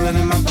can feel it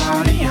in my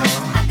body, y'all.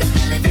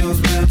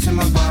 Feels real to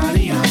my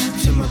body, y'all.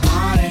 To my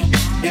body,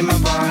 in my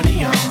body,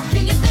 y'all.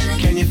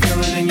 Can you feel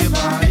it in your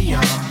body,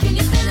 y'all?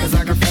 Cause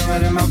I can feel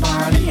it in my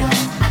body, y'all.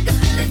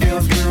 It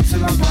feels real to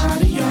my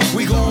body, y'all.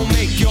 We gon'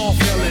 make y'all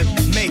feel it,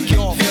 make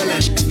y'all feel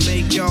it.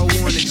 Make y'all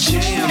wanna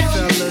jam.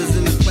 Fellas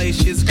in the place,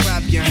 just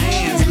clap your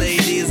hands.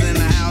 Ladies in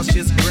the house,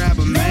 just grab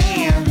a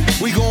man.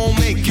 We gon'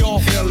 make y'all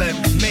feel it,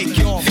 make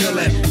y'all feel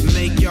it.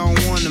 Make y'all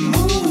wanna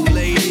move.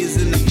 Ladies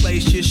in the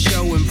place, just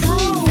show and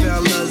prove.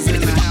 Fellas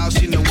in the house,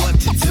 you know what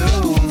to do.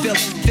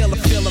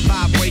 Feel the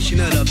vibration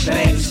of the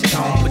bass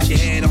tone. Put your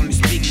head on the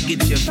speaker,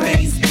 get your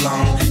face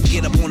blown.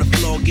 Get up on the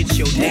floor, get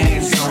your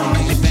dance on.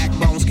 Cause your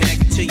backbone's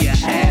connected to your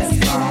ass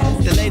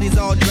bone. The ladies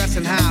all dressed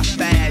in high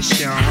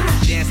fashion,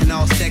 dancing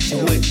all sexy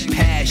with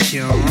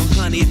passion.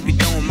 Honey, if you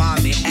don't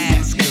mind me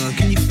asking,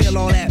 can you feel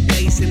all that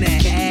bass in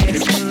that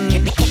ass?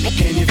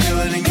 Can you feel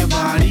it in your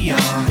body,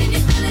 y'all?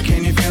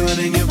 Can you feel it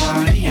in your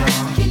body, y'all?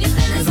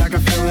 Cause I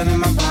can feel it in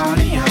my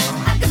body, y'all.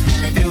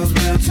 Feels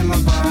real to my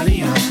body,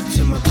 y'all.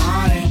 To my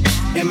body,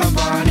 in my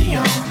body,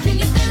 y'all.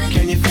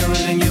 Can you feel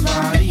it in your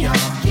body, y'all?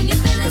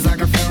 Cause I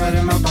can feel it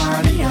in my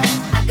body, y'all.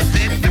 It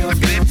feels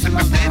real to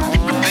my body.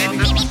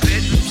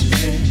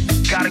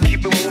 Gotta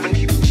keep it moving.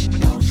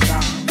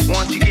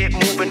 Once you get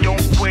moving,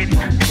 don't quit.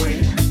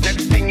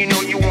 Next thing you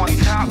know, you on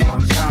top.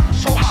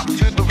 So hop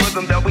to the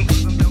rhythm that we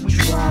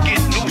get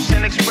loose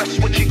and express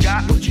what you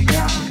got.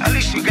 At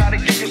least you gotta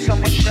give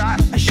yourself a shot.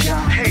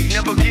 Hey,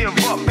 never give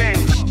up, man.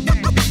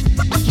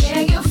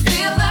 Can you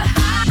feel the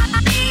high?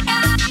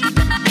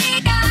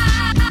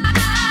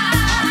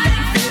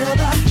 Feel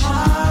the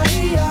high,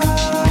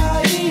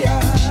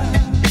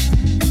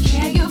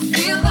 Can you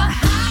feel the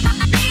high?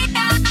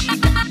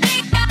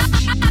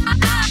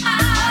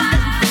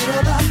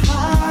 feel the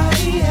high.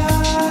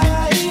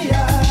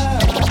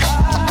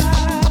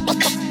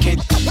 Can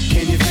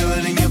you feel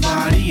it in your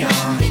body, y'all?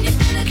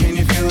 Can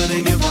you feel it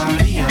in your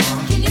body, y'all?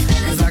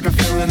 Cause I can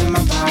feel it in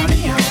my body,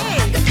 y'all.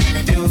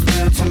 Feels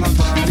real to my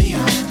body,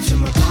 y'all. To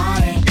my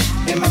body,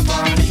 in my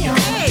body, y'all.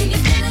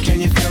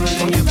 Can you feel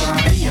it in your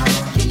body, y'all?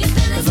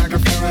 Cause I can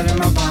feel it in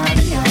my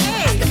body, y'all.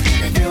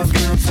 It feels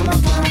real to my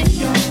body,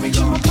 y'all. We go.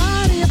 To my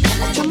body,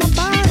 to my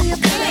body,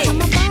 to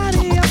my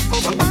body, to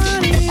my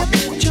body,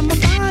 to my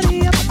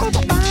body, to my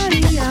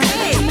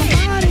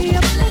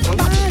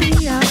body,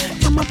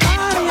 to my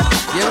body.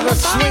 Yeah,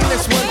 let's swing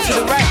this one to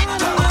the right.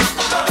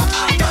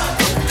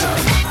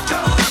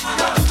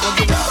 We'll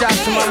give a shout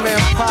to my man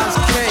Paz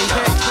K.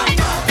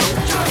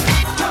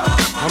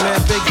 My man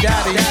Big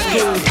Daddy,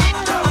 School.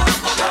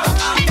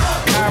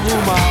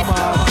 Karuma.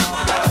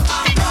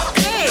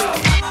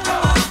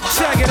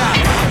 Check it out.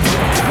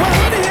 Well,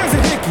 honey, here's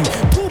a hickey.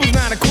 Pooh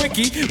not a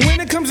quickie. When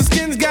it comes to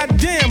skins,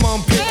 goddamn,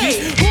 I'm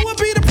picky. Who would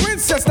be the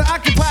princess to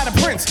occupy the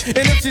prince? And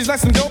if she's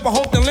less than dope, I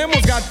hope the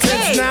limo's got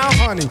tents now,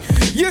 honey.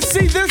 You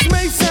see, this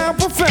may sound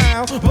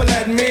profound, but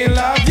let me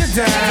love you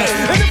down.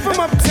 And if I'm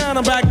uptown,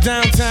 I'm back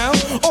downtown.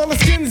 All the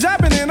skins I've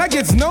been in, I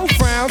get no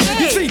frowns.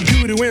 You see,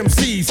 doo-doo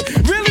MCs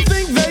really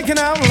think they can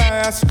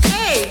outlast.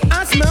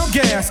 I smell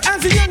gas.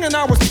 As a youngin',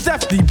 I was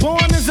thefty.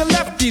 Born as a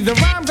lefty. The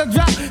rhymes I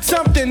drop,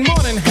 something more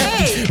than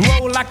hefty.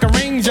 Roll like a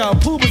ranger.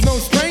 Pooh was no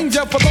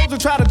stranger. For those who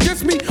try to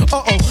diss me,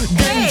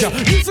 danger.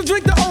 Used to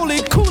drink the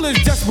Oli, cool as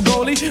just for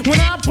goalie. When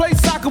I play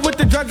soccer with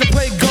the drugs, I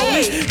play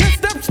goalie. His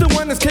steps the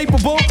one that's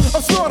capable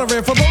of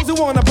slaughtering. For those who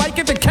wanna bike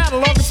it, the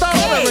catalog and start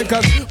ordering.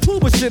 Cause Pooh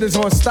shit is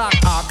on stock.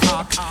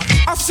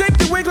 I'll shape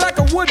the wig like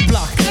a wood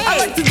block. I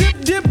like to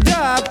dip,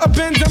 dive. A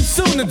Benz I'm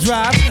soon to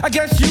drive. I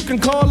guess you can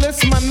call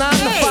this my 9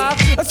 to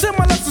 5. A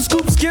similar to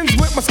scoop skins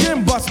with my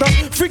skin buster.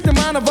 Freak the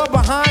mind of a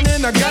behind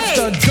in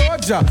Augusta,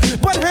 Georgia.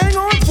 But hang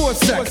on for a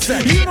sec.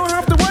 You don't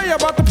have to worry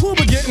about the Pooh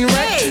getting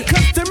wrecked.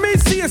 Cause to me,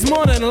 see, it's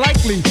more than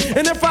likely.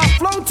 And if I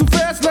flow too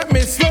fast, let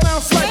me slow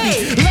down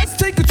slightly. Let's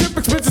take a trip,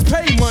 expenses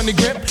pay money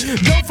grip.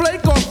 Don't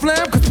flake or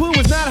flam, cause Pooh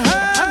is not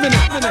having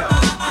it.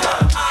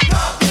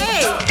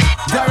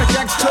 Derek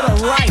X to the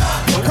right.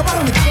 Come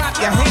on and clap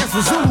your hands for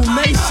Zulu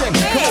Nation.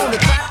 Come on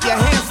and clap your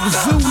hands for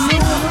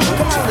Zulu.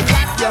 Come on and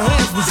clap your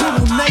hands for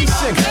Zulu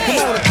Nation.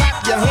 Come on and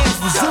clap your hands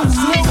for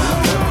Zulu.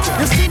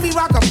 You see me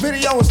rock a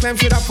video and slam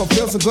shit up for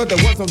Feel So Good.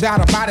 There was no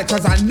doubt about it,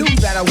 cause I knew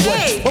that I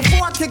would.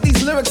 Before I kick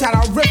these lyrics out,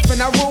 I riff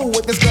and I rule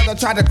with this girl that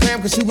tried to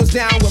cram cause she was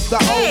down with the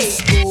old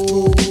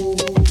school.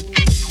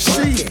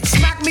 She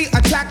smacked me,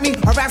 attacked me,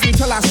 harassed me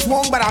till I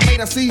swung, but I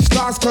made her see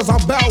stars cause her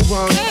bell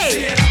rung.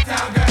 See an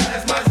uptown girl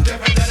that's much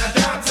different than a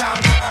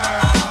downtown girl.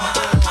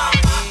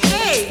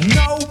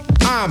 No,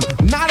 I'm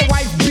not a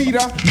wife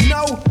beater.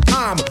 No,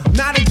 I'm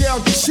not a girl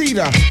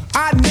cheater.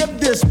 I nip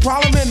this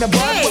problem in the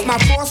bud with my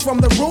force from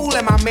the rule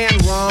and my man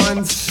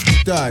runs.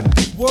 stud.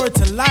 Word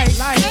to life.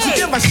 So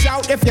give a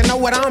shout if you know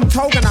what I'm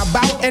talking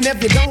about. And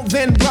if you don't,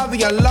 then brother,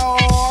 you're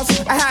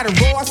lost. I had a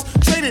Ross,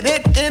 traded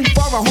it in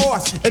for a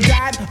horse. It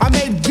died, I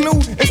made glue,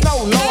 it's no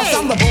loss.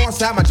 I'm the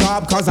boss at my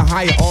job cause I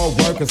hire all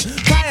workers.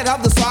 Tired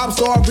of the sob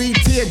story,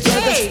 tear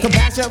jerkers.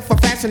 Compassion for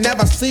fashion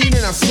never seen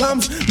in the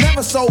slums.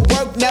 Never sold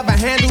work, never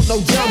handled no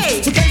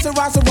jumps. So case a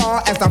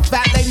raw as the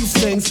fat lady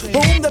sings.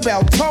 Boom, the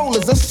bell toll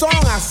is a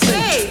song I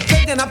sing.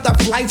 Taking up the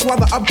flights while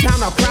the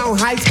uptown or Crown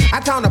Heights. I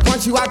count to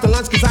punch you out to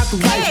lunch cause I do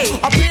lights.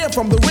 Appear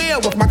from the rear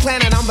with my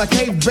clan and I'm the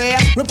cave bear.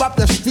 Rip up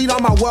the street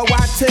on my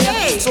worldwide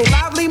tear. So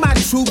lively my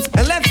troops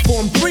and let's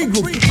form 3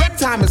 groups. Red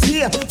time is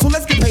here, so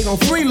let's get paid on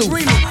 3 loops.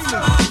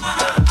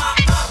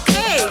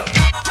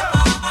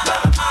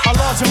 I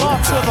launch him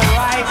off to the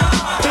right.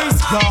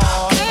 Peace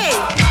God.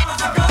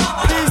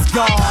 Peace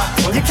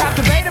God. You're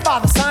captivated by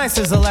the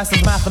sciences, the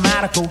lessons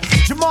mathematical.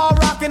 Jamal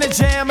rocking the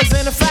jam is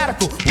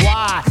indefatigable.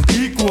 Why?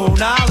 Equal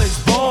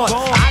knowledge born.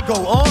 I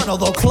go on,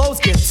 although clothes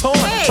get torn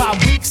by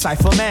weak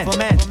cipher men.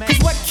 Cause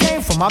what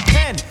came from my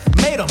pen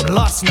made them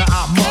lust, now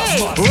I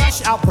must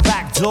rush out the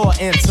back door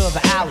into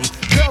the alley.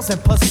 Girls in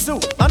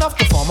pursuit, enough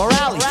to form a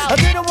rally. I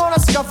didn't want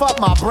to scuff up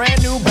my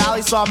brand new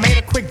Bally, so I made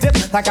a quick dip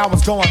like I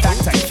was going back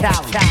to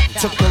Cali.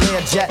 Took the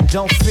Learjet,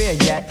 don't fear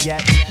yet.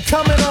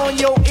 Coming on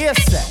your ear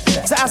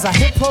set. So as I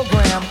hit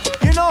program,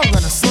 you know I'm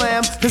gonna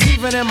slam. Cause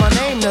even in my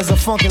name there's a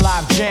funky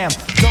live jam.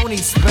 Don't eat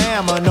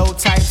spam or no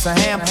types of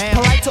ham.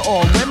 Polite to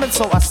all women,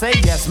 so I say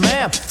yes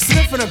ma'am.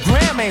 Sniffing a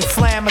gram ain't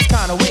flam, it's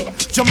kinda weak.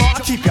 Jamal,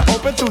 I keep you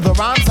open through the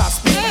rhymes I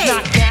speak.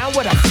 Not down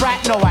with a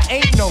frat, no I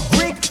ain't no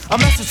Greek. A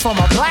message from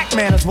a black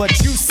man is what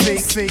you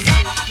see.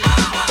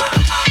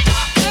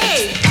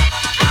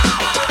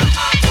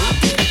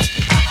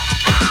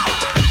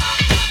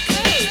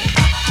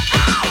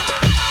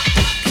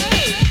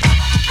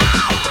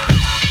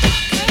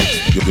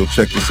 Yo,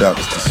 check this out.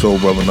 It's the Soul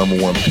Brother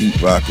 #1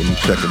 Pete Rock, and you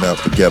checking out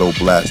the Ghetto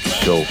Blaster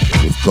Show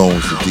with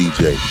Gomes the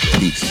DJ.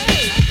 Peace.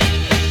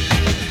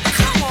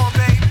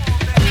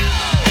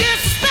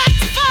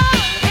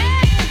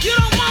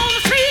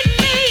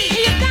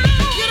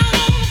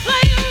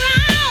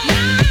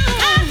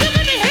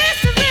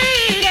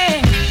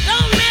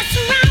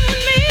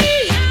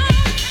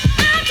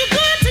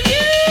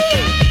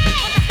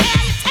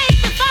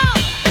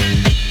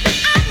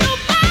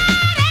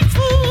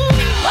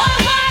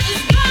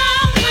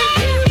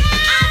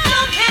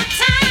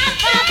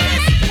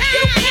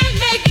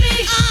 Make me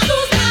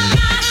lose my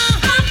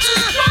mind. I'm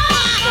too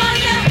strong.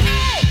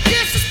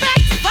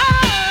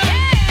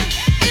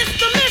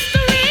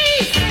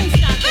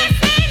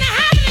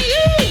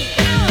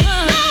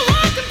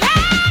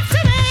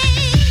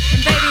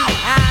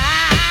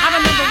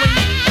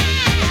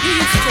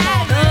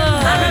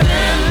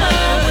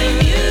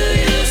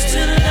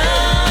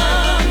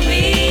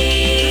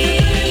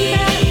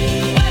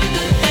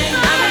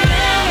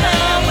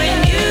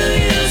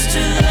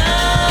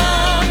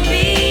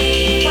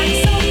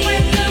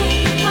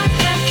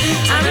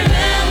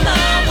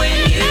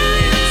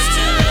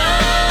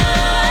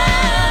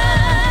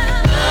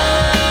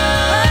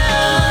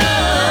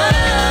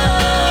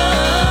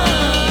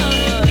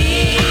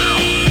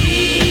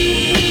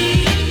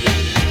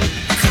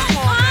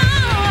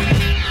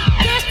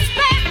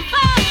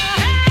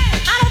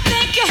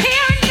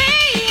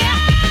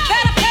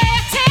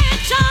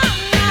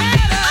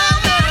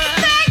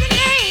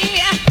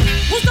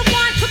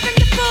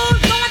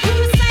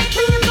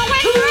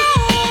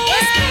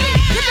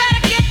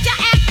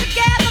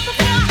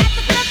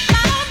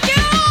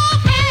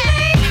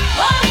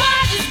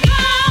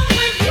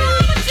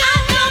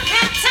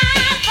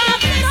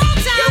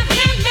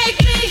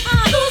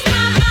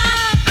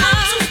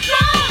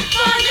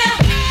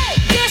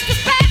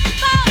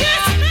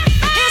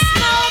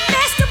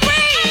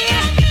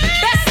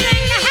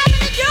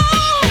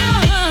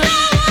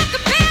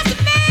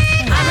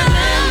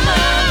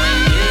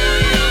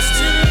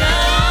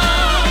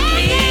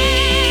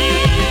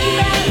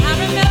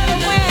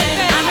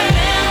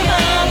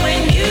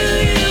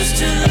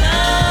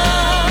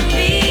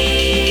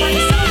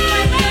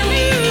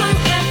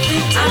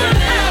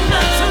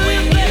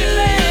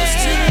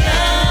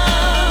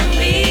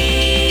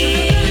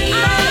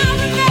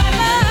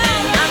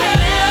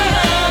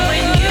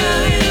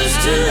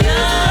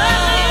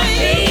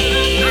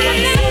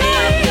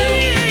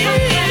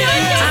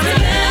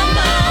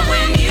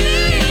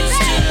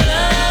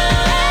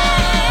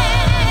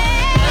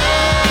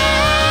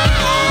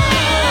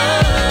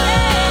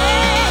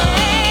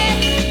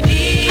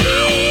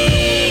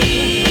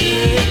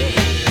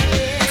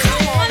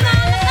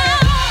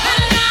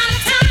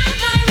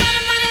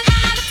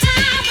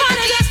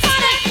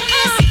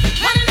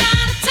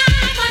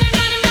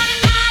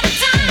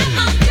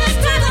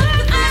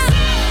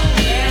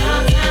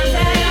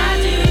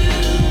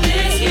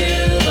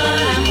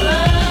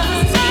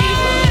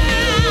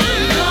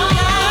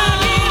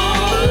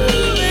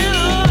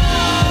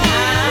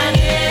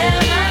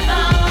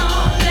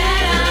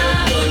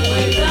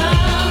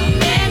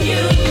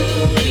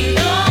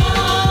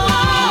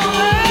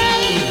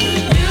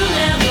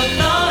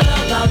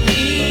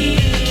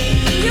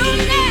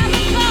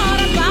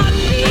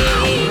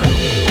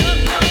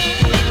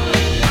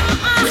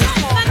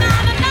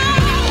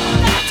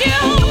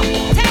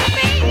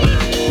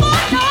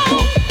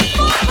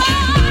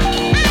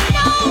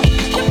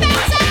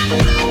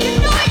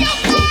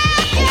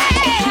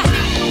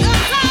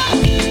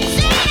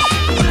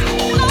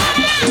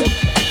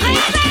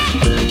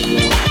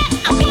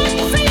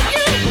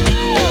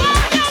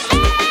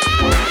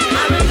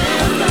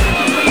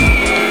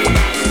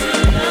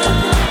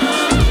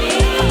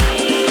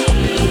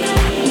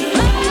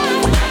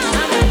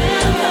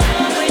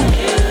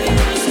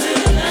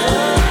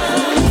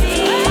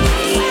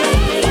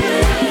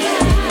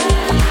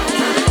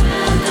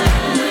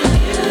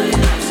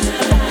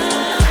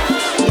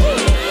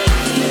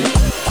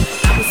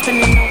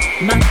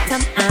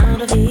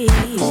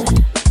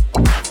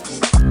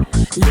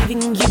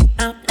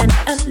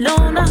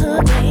 on the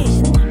hook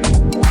again.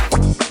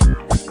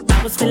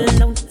 I was feeling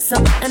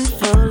lonesome and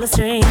full of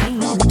strain.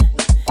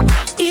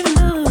 Even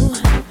though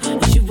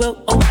you were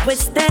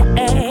always there.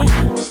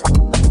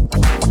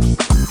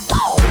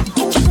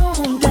 Get your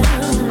home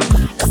down,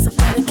 'cause I'm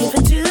gonna give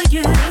it to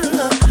you.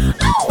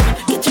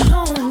 Get your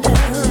home down.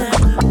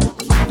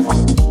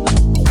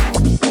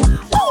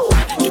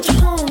 Get your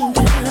home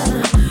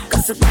down,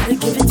 'cause I'm gonna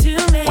give it to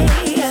me.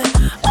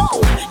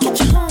 Get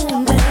your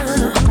home down.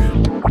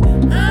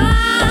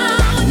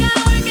 Gotta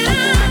work it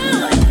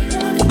out.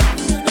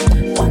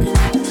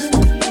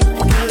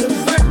 Gotta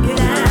work it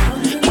out.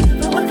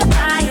 Even when the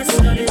fire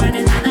started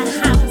running out the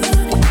house.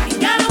 You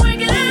gotta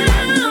work it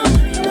out.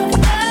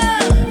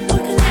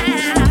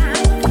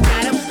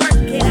 Gotta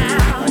work it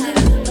out.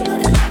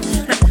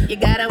 You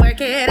gotta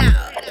work it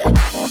out.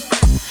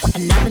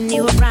 Another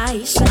new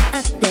horizon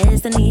of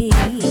destiny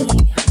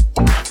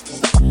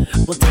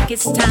will take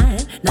its time.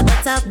 Now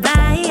that's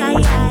alright.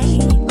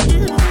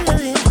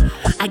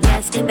 I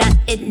guess that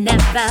it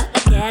never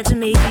occurred to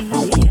me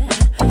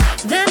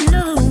that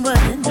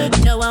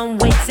no one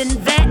waits in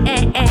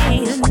vain.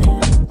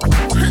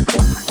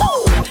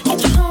 Get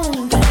your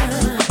home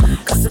down,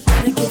 'cause I'm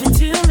gonna give it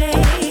to me.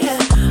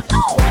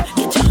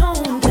 Get your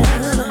home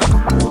down.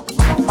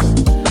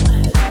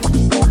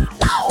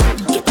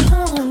 Get your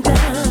home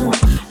down,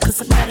 'cause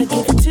I'm gonna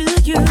give it to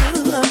you.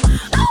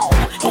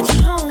 Get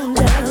your home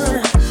down.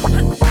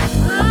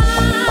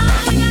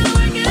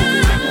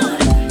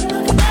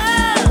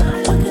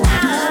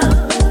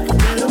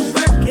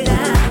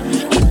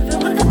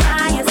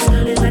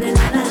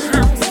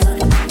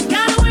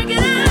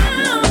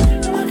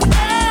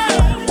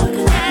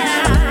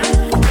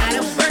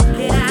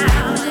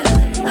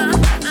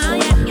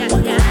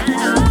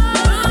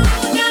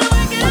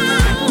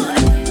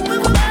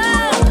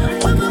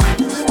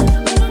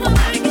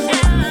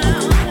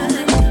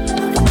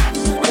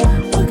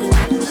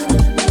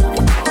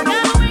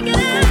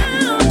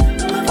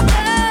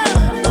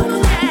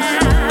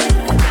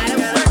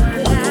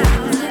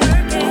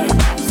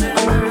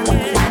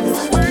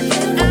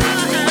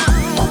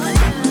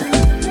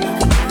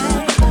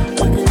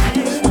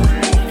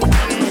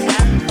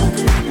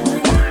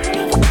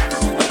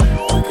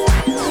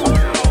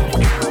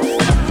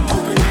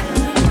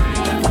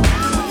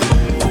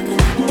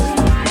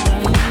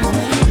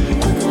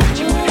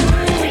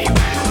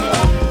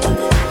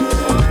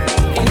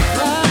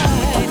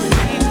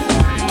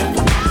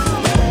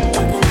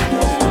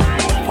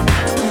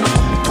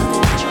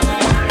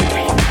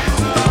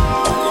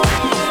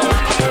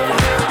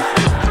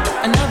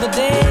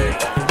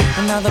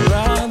 Another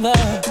brother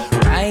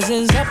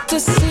rises up to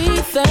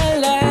see the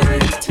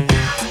light,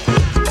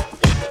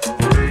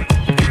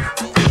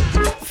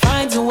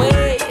 finds a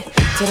way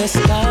to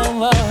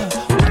discover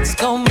what's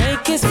gonna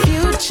make his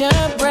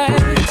future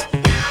bright.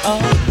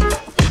 Oh,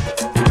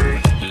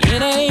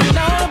 it ain't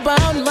all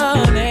about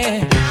money,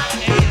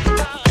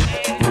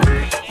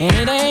 and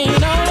it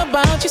ain't all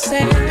about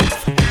yourself.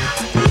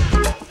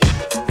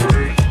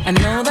 I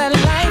know that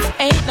life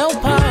ain't no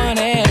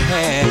party,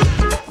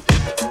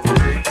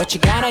 but you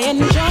gotta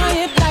enjoy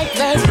it like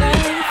there's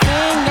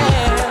nothing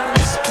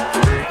else.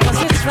 'Cause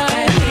it's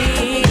right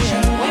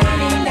here,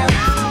 waiting out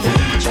the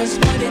just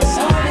what it's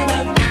all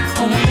about.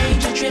 On a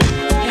major trip,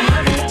 and I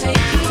will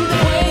take you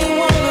where you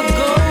wanna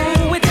go.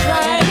 It's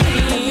right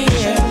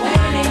here,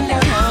 waiting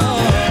out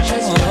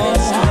just what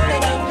it's all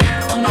about.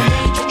 On a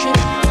major trip,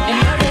 and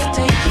I will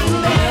take you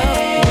there.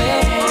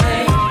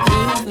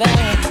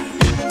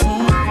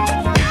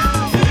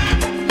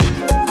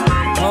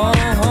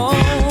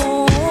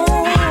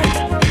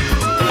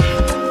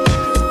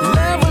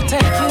 We'll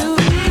take you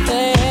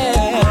there.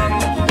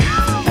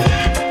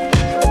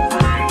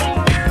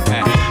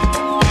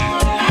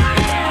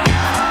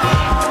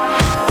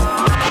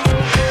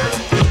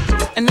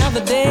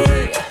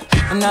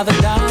 Another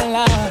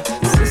dollar,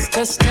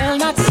 sister still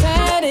not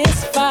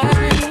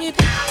satisfied.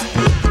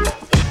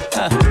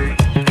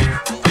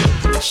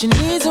 She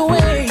needs a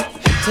way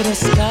to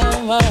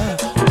discover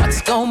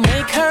what's gonna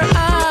make her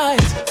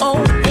eyes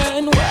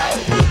open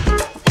wide.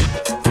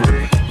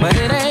 But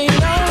it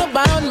ain't all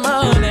about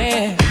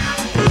money,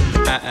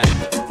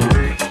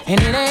 and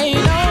it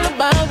ain't all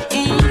about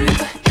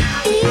Eve.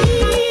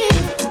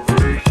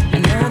 I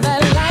know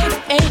that life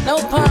ain't no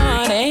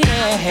party,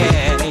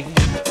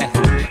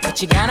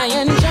 but you gotta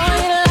enjoy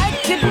it like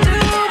you do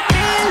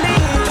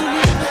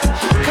believe.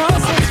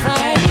 'Cause it's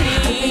right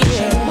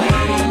here,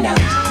 waiting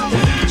out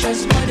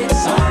just what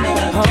it's all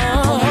about.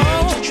 On a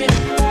major trip,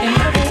 and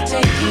I will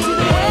take you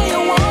where you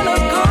wanna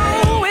go.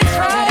 It's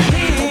right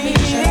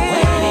here,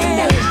 waiting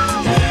out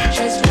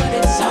just what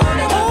it's all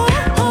about.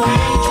 On a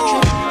major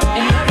trip,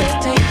 and I will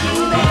take you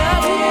there.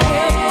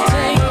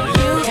 Take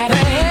you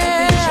there,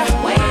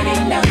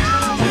 waiting out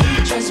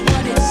just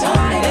what it's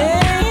all about.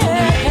 On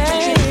a major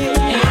trip,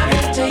 and I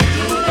will take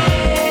you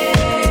there.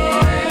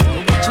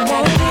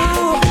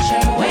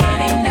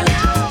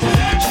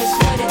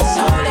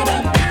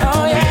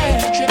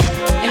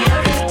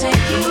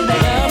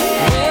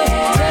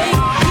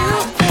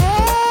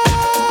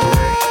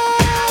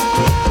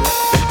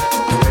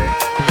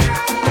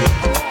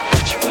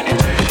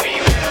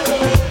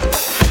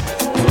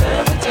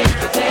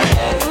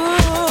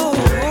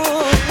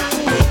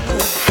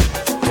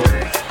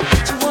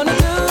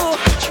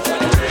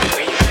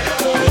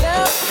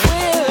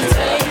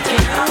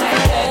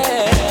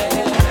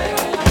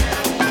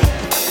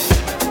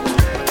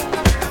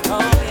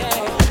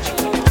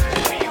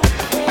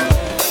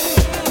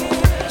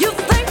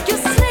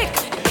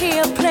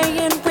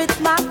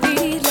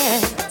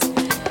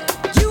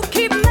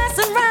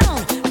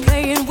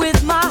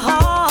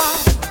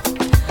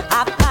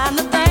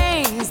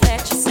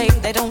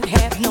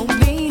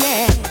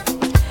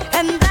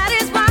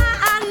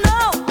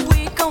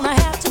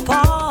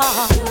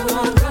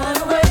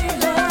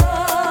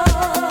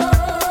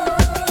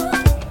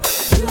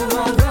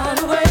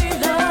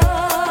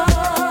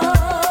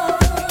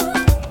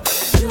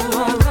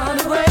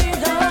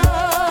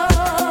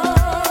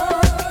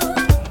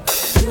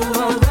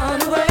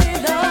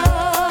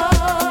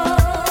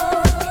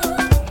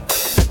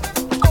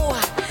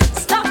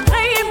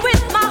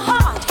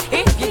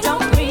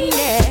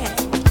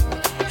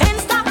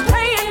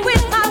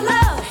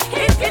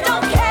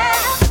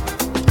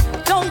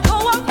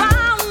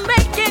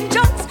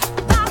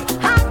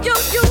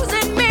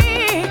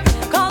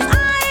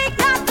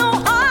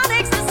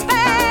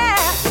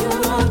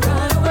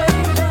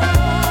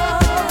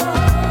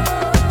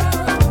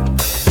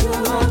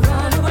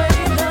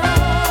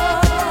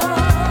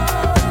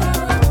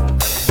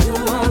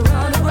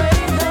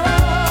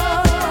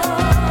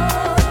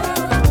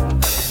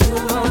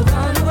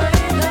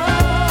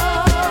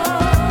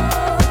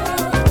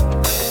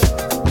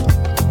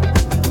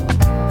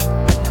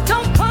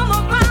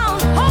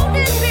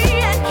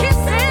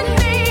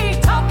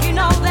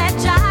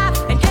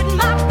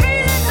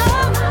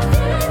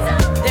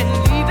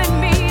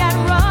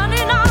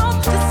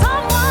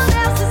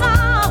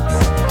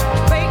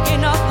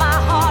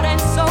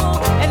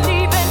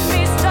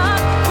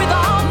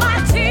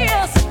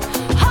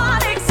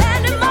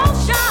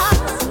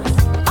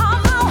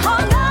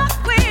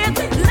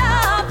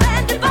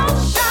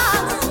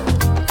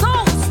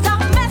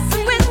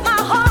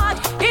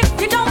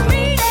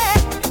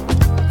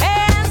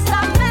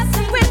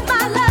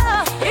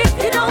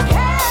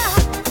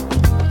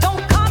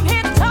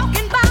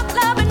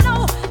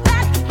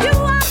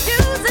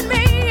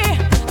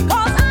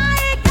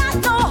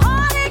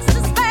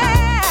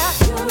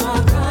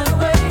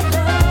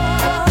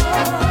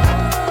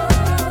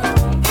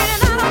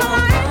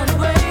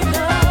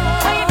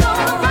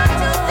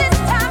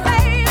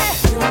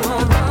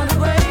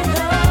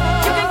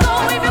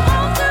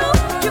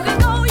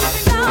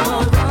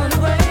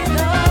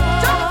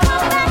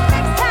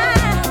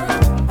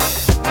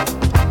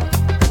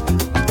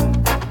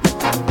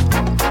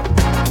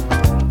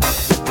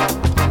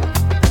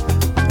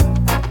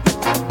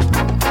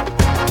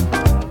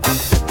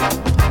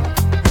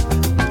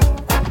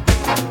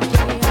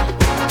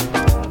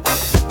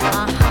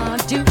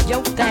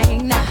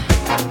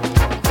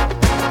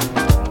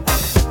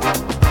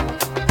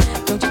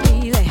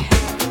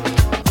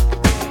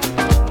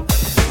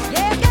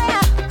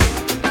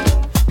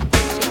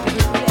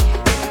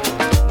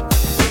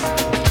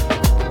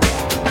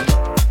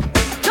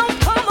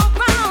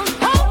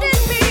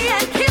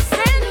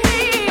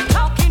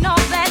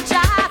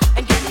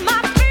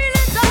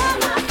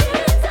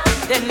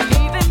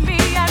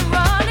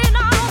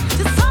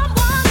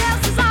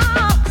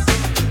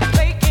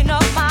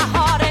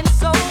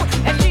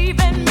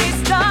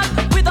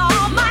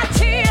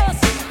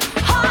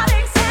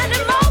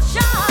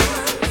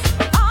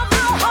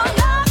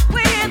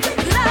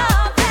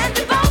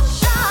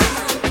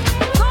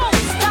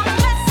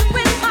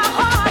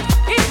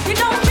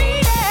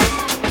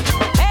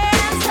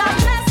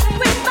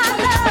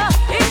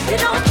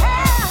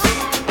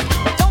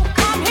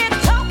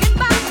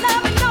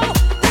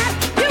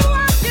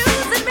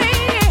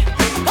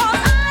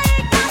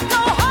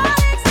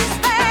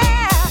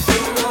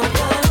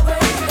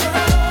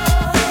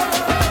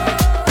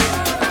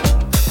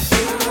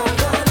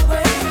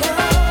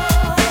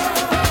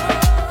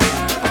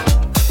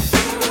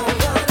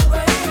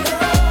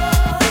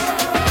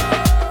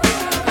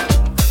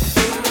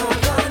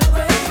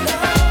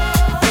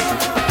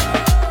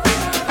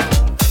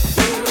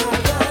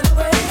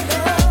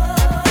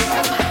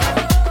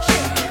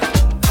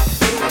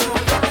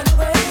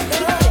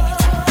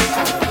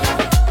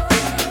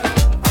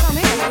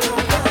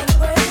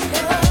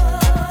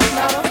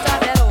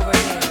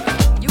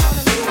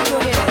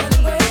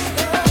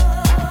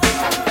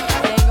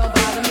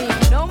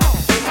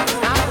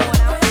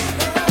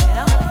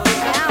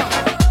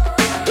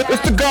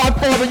 It's the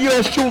Godfather,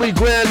 yours truly,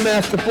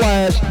 Grandmaster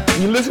Flash.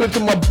 And you're listening to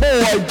my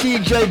boy,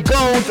 DJ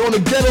Gones, on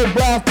the Ghetto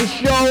Blaster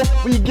Show.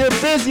 We get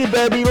busy,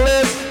 baby.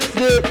 Let's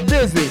get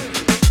busy.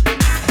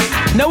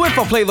 Now if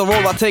I play the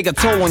role, I take a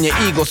toll on your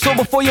ego. So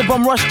before you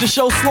bum rush the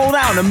show, slow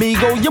down,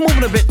 amigo. You're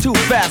moving a bit too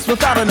fast,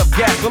 without enough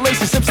gas.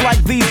 Relationships like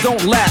these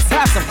don't last,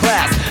 have some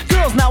class.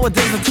 Girls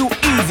nowadays are too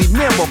easy,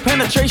 nimble.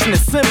 Penetration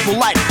is simple,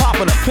 like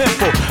popping a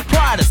pimple.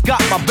 Pride has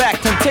got my back,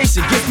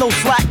 temptation gets no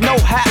slack, no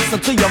hats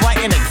until you're right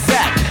and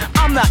exact.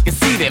 I'm not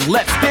conceited,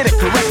 let's get it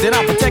corrected.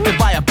 I'm protected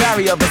by a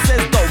barrier that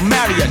says don't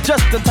marry her.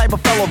 Just the type of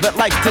fellow that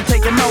likes to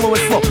take it mellow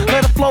and slow.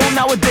 Let it flow,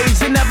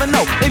 nowadays you never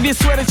know. If you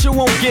swear that you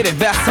won't get it,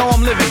 that's how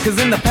I'm living. Cause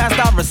in the past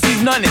I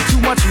received none and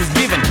too much was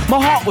given. My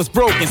heart was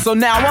broken, so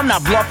now I'm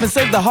not bluffing.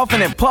 Save the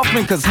huffing and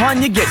puffing, cause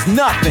hun, you get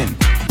nothing.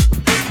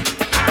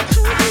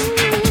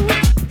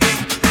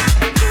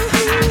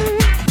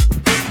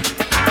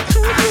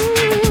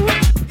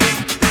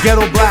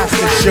 Ghetto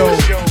Blaster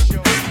Show.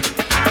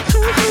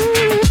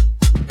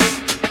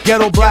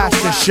 Ghetto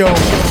Blaster Show.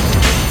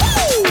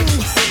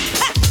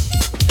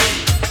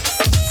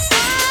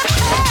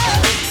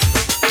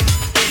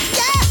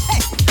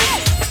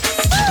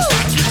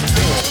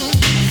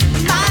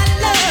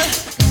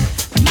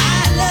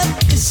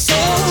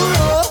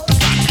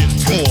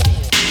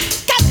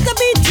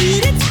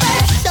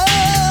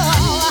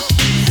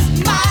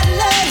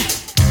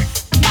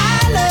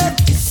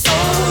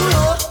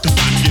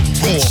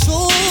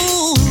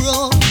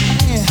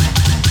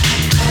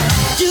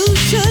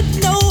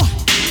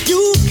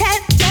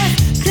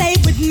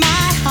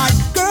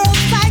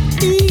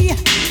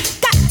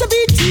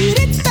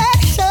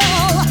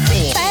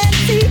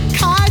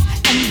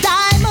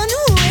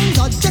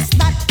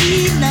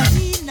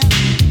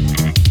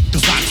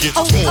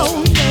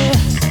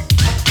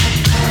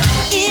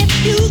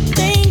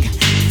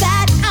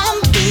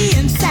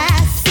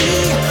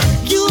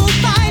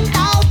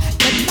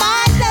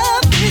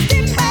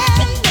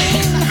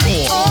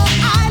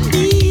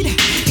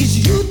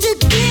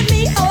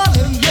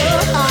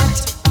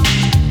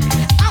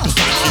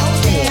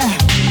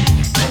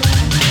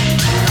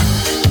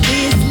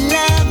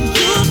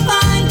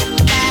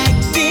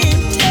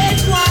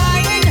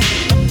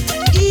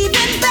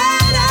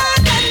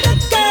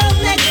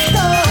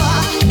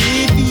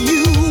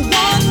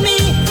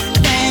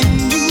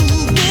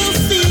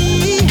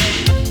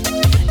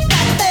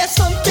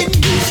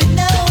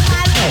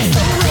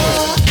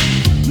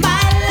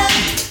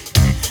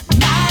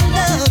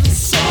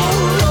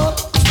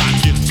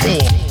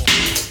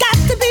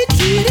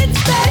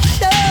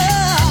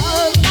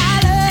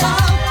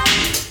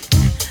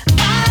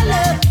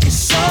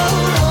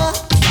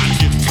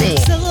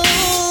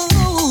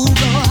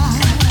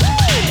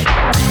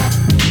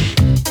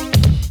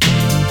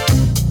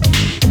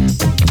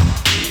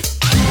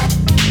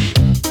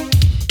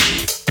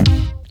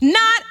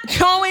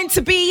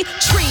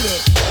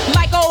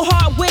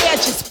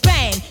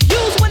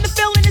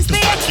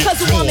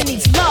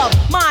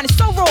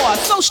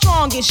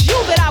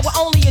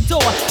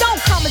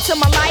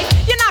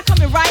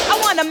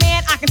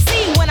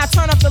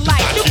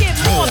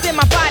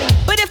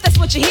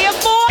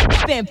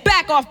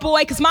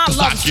 Boy, cause my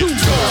love is too good.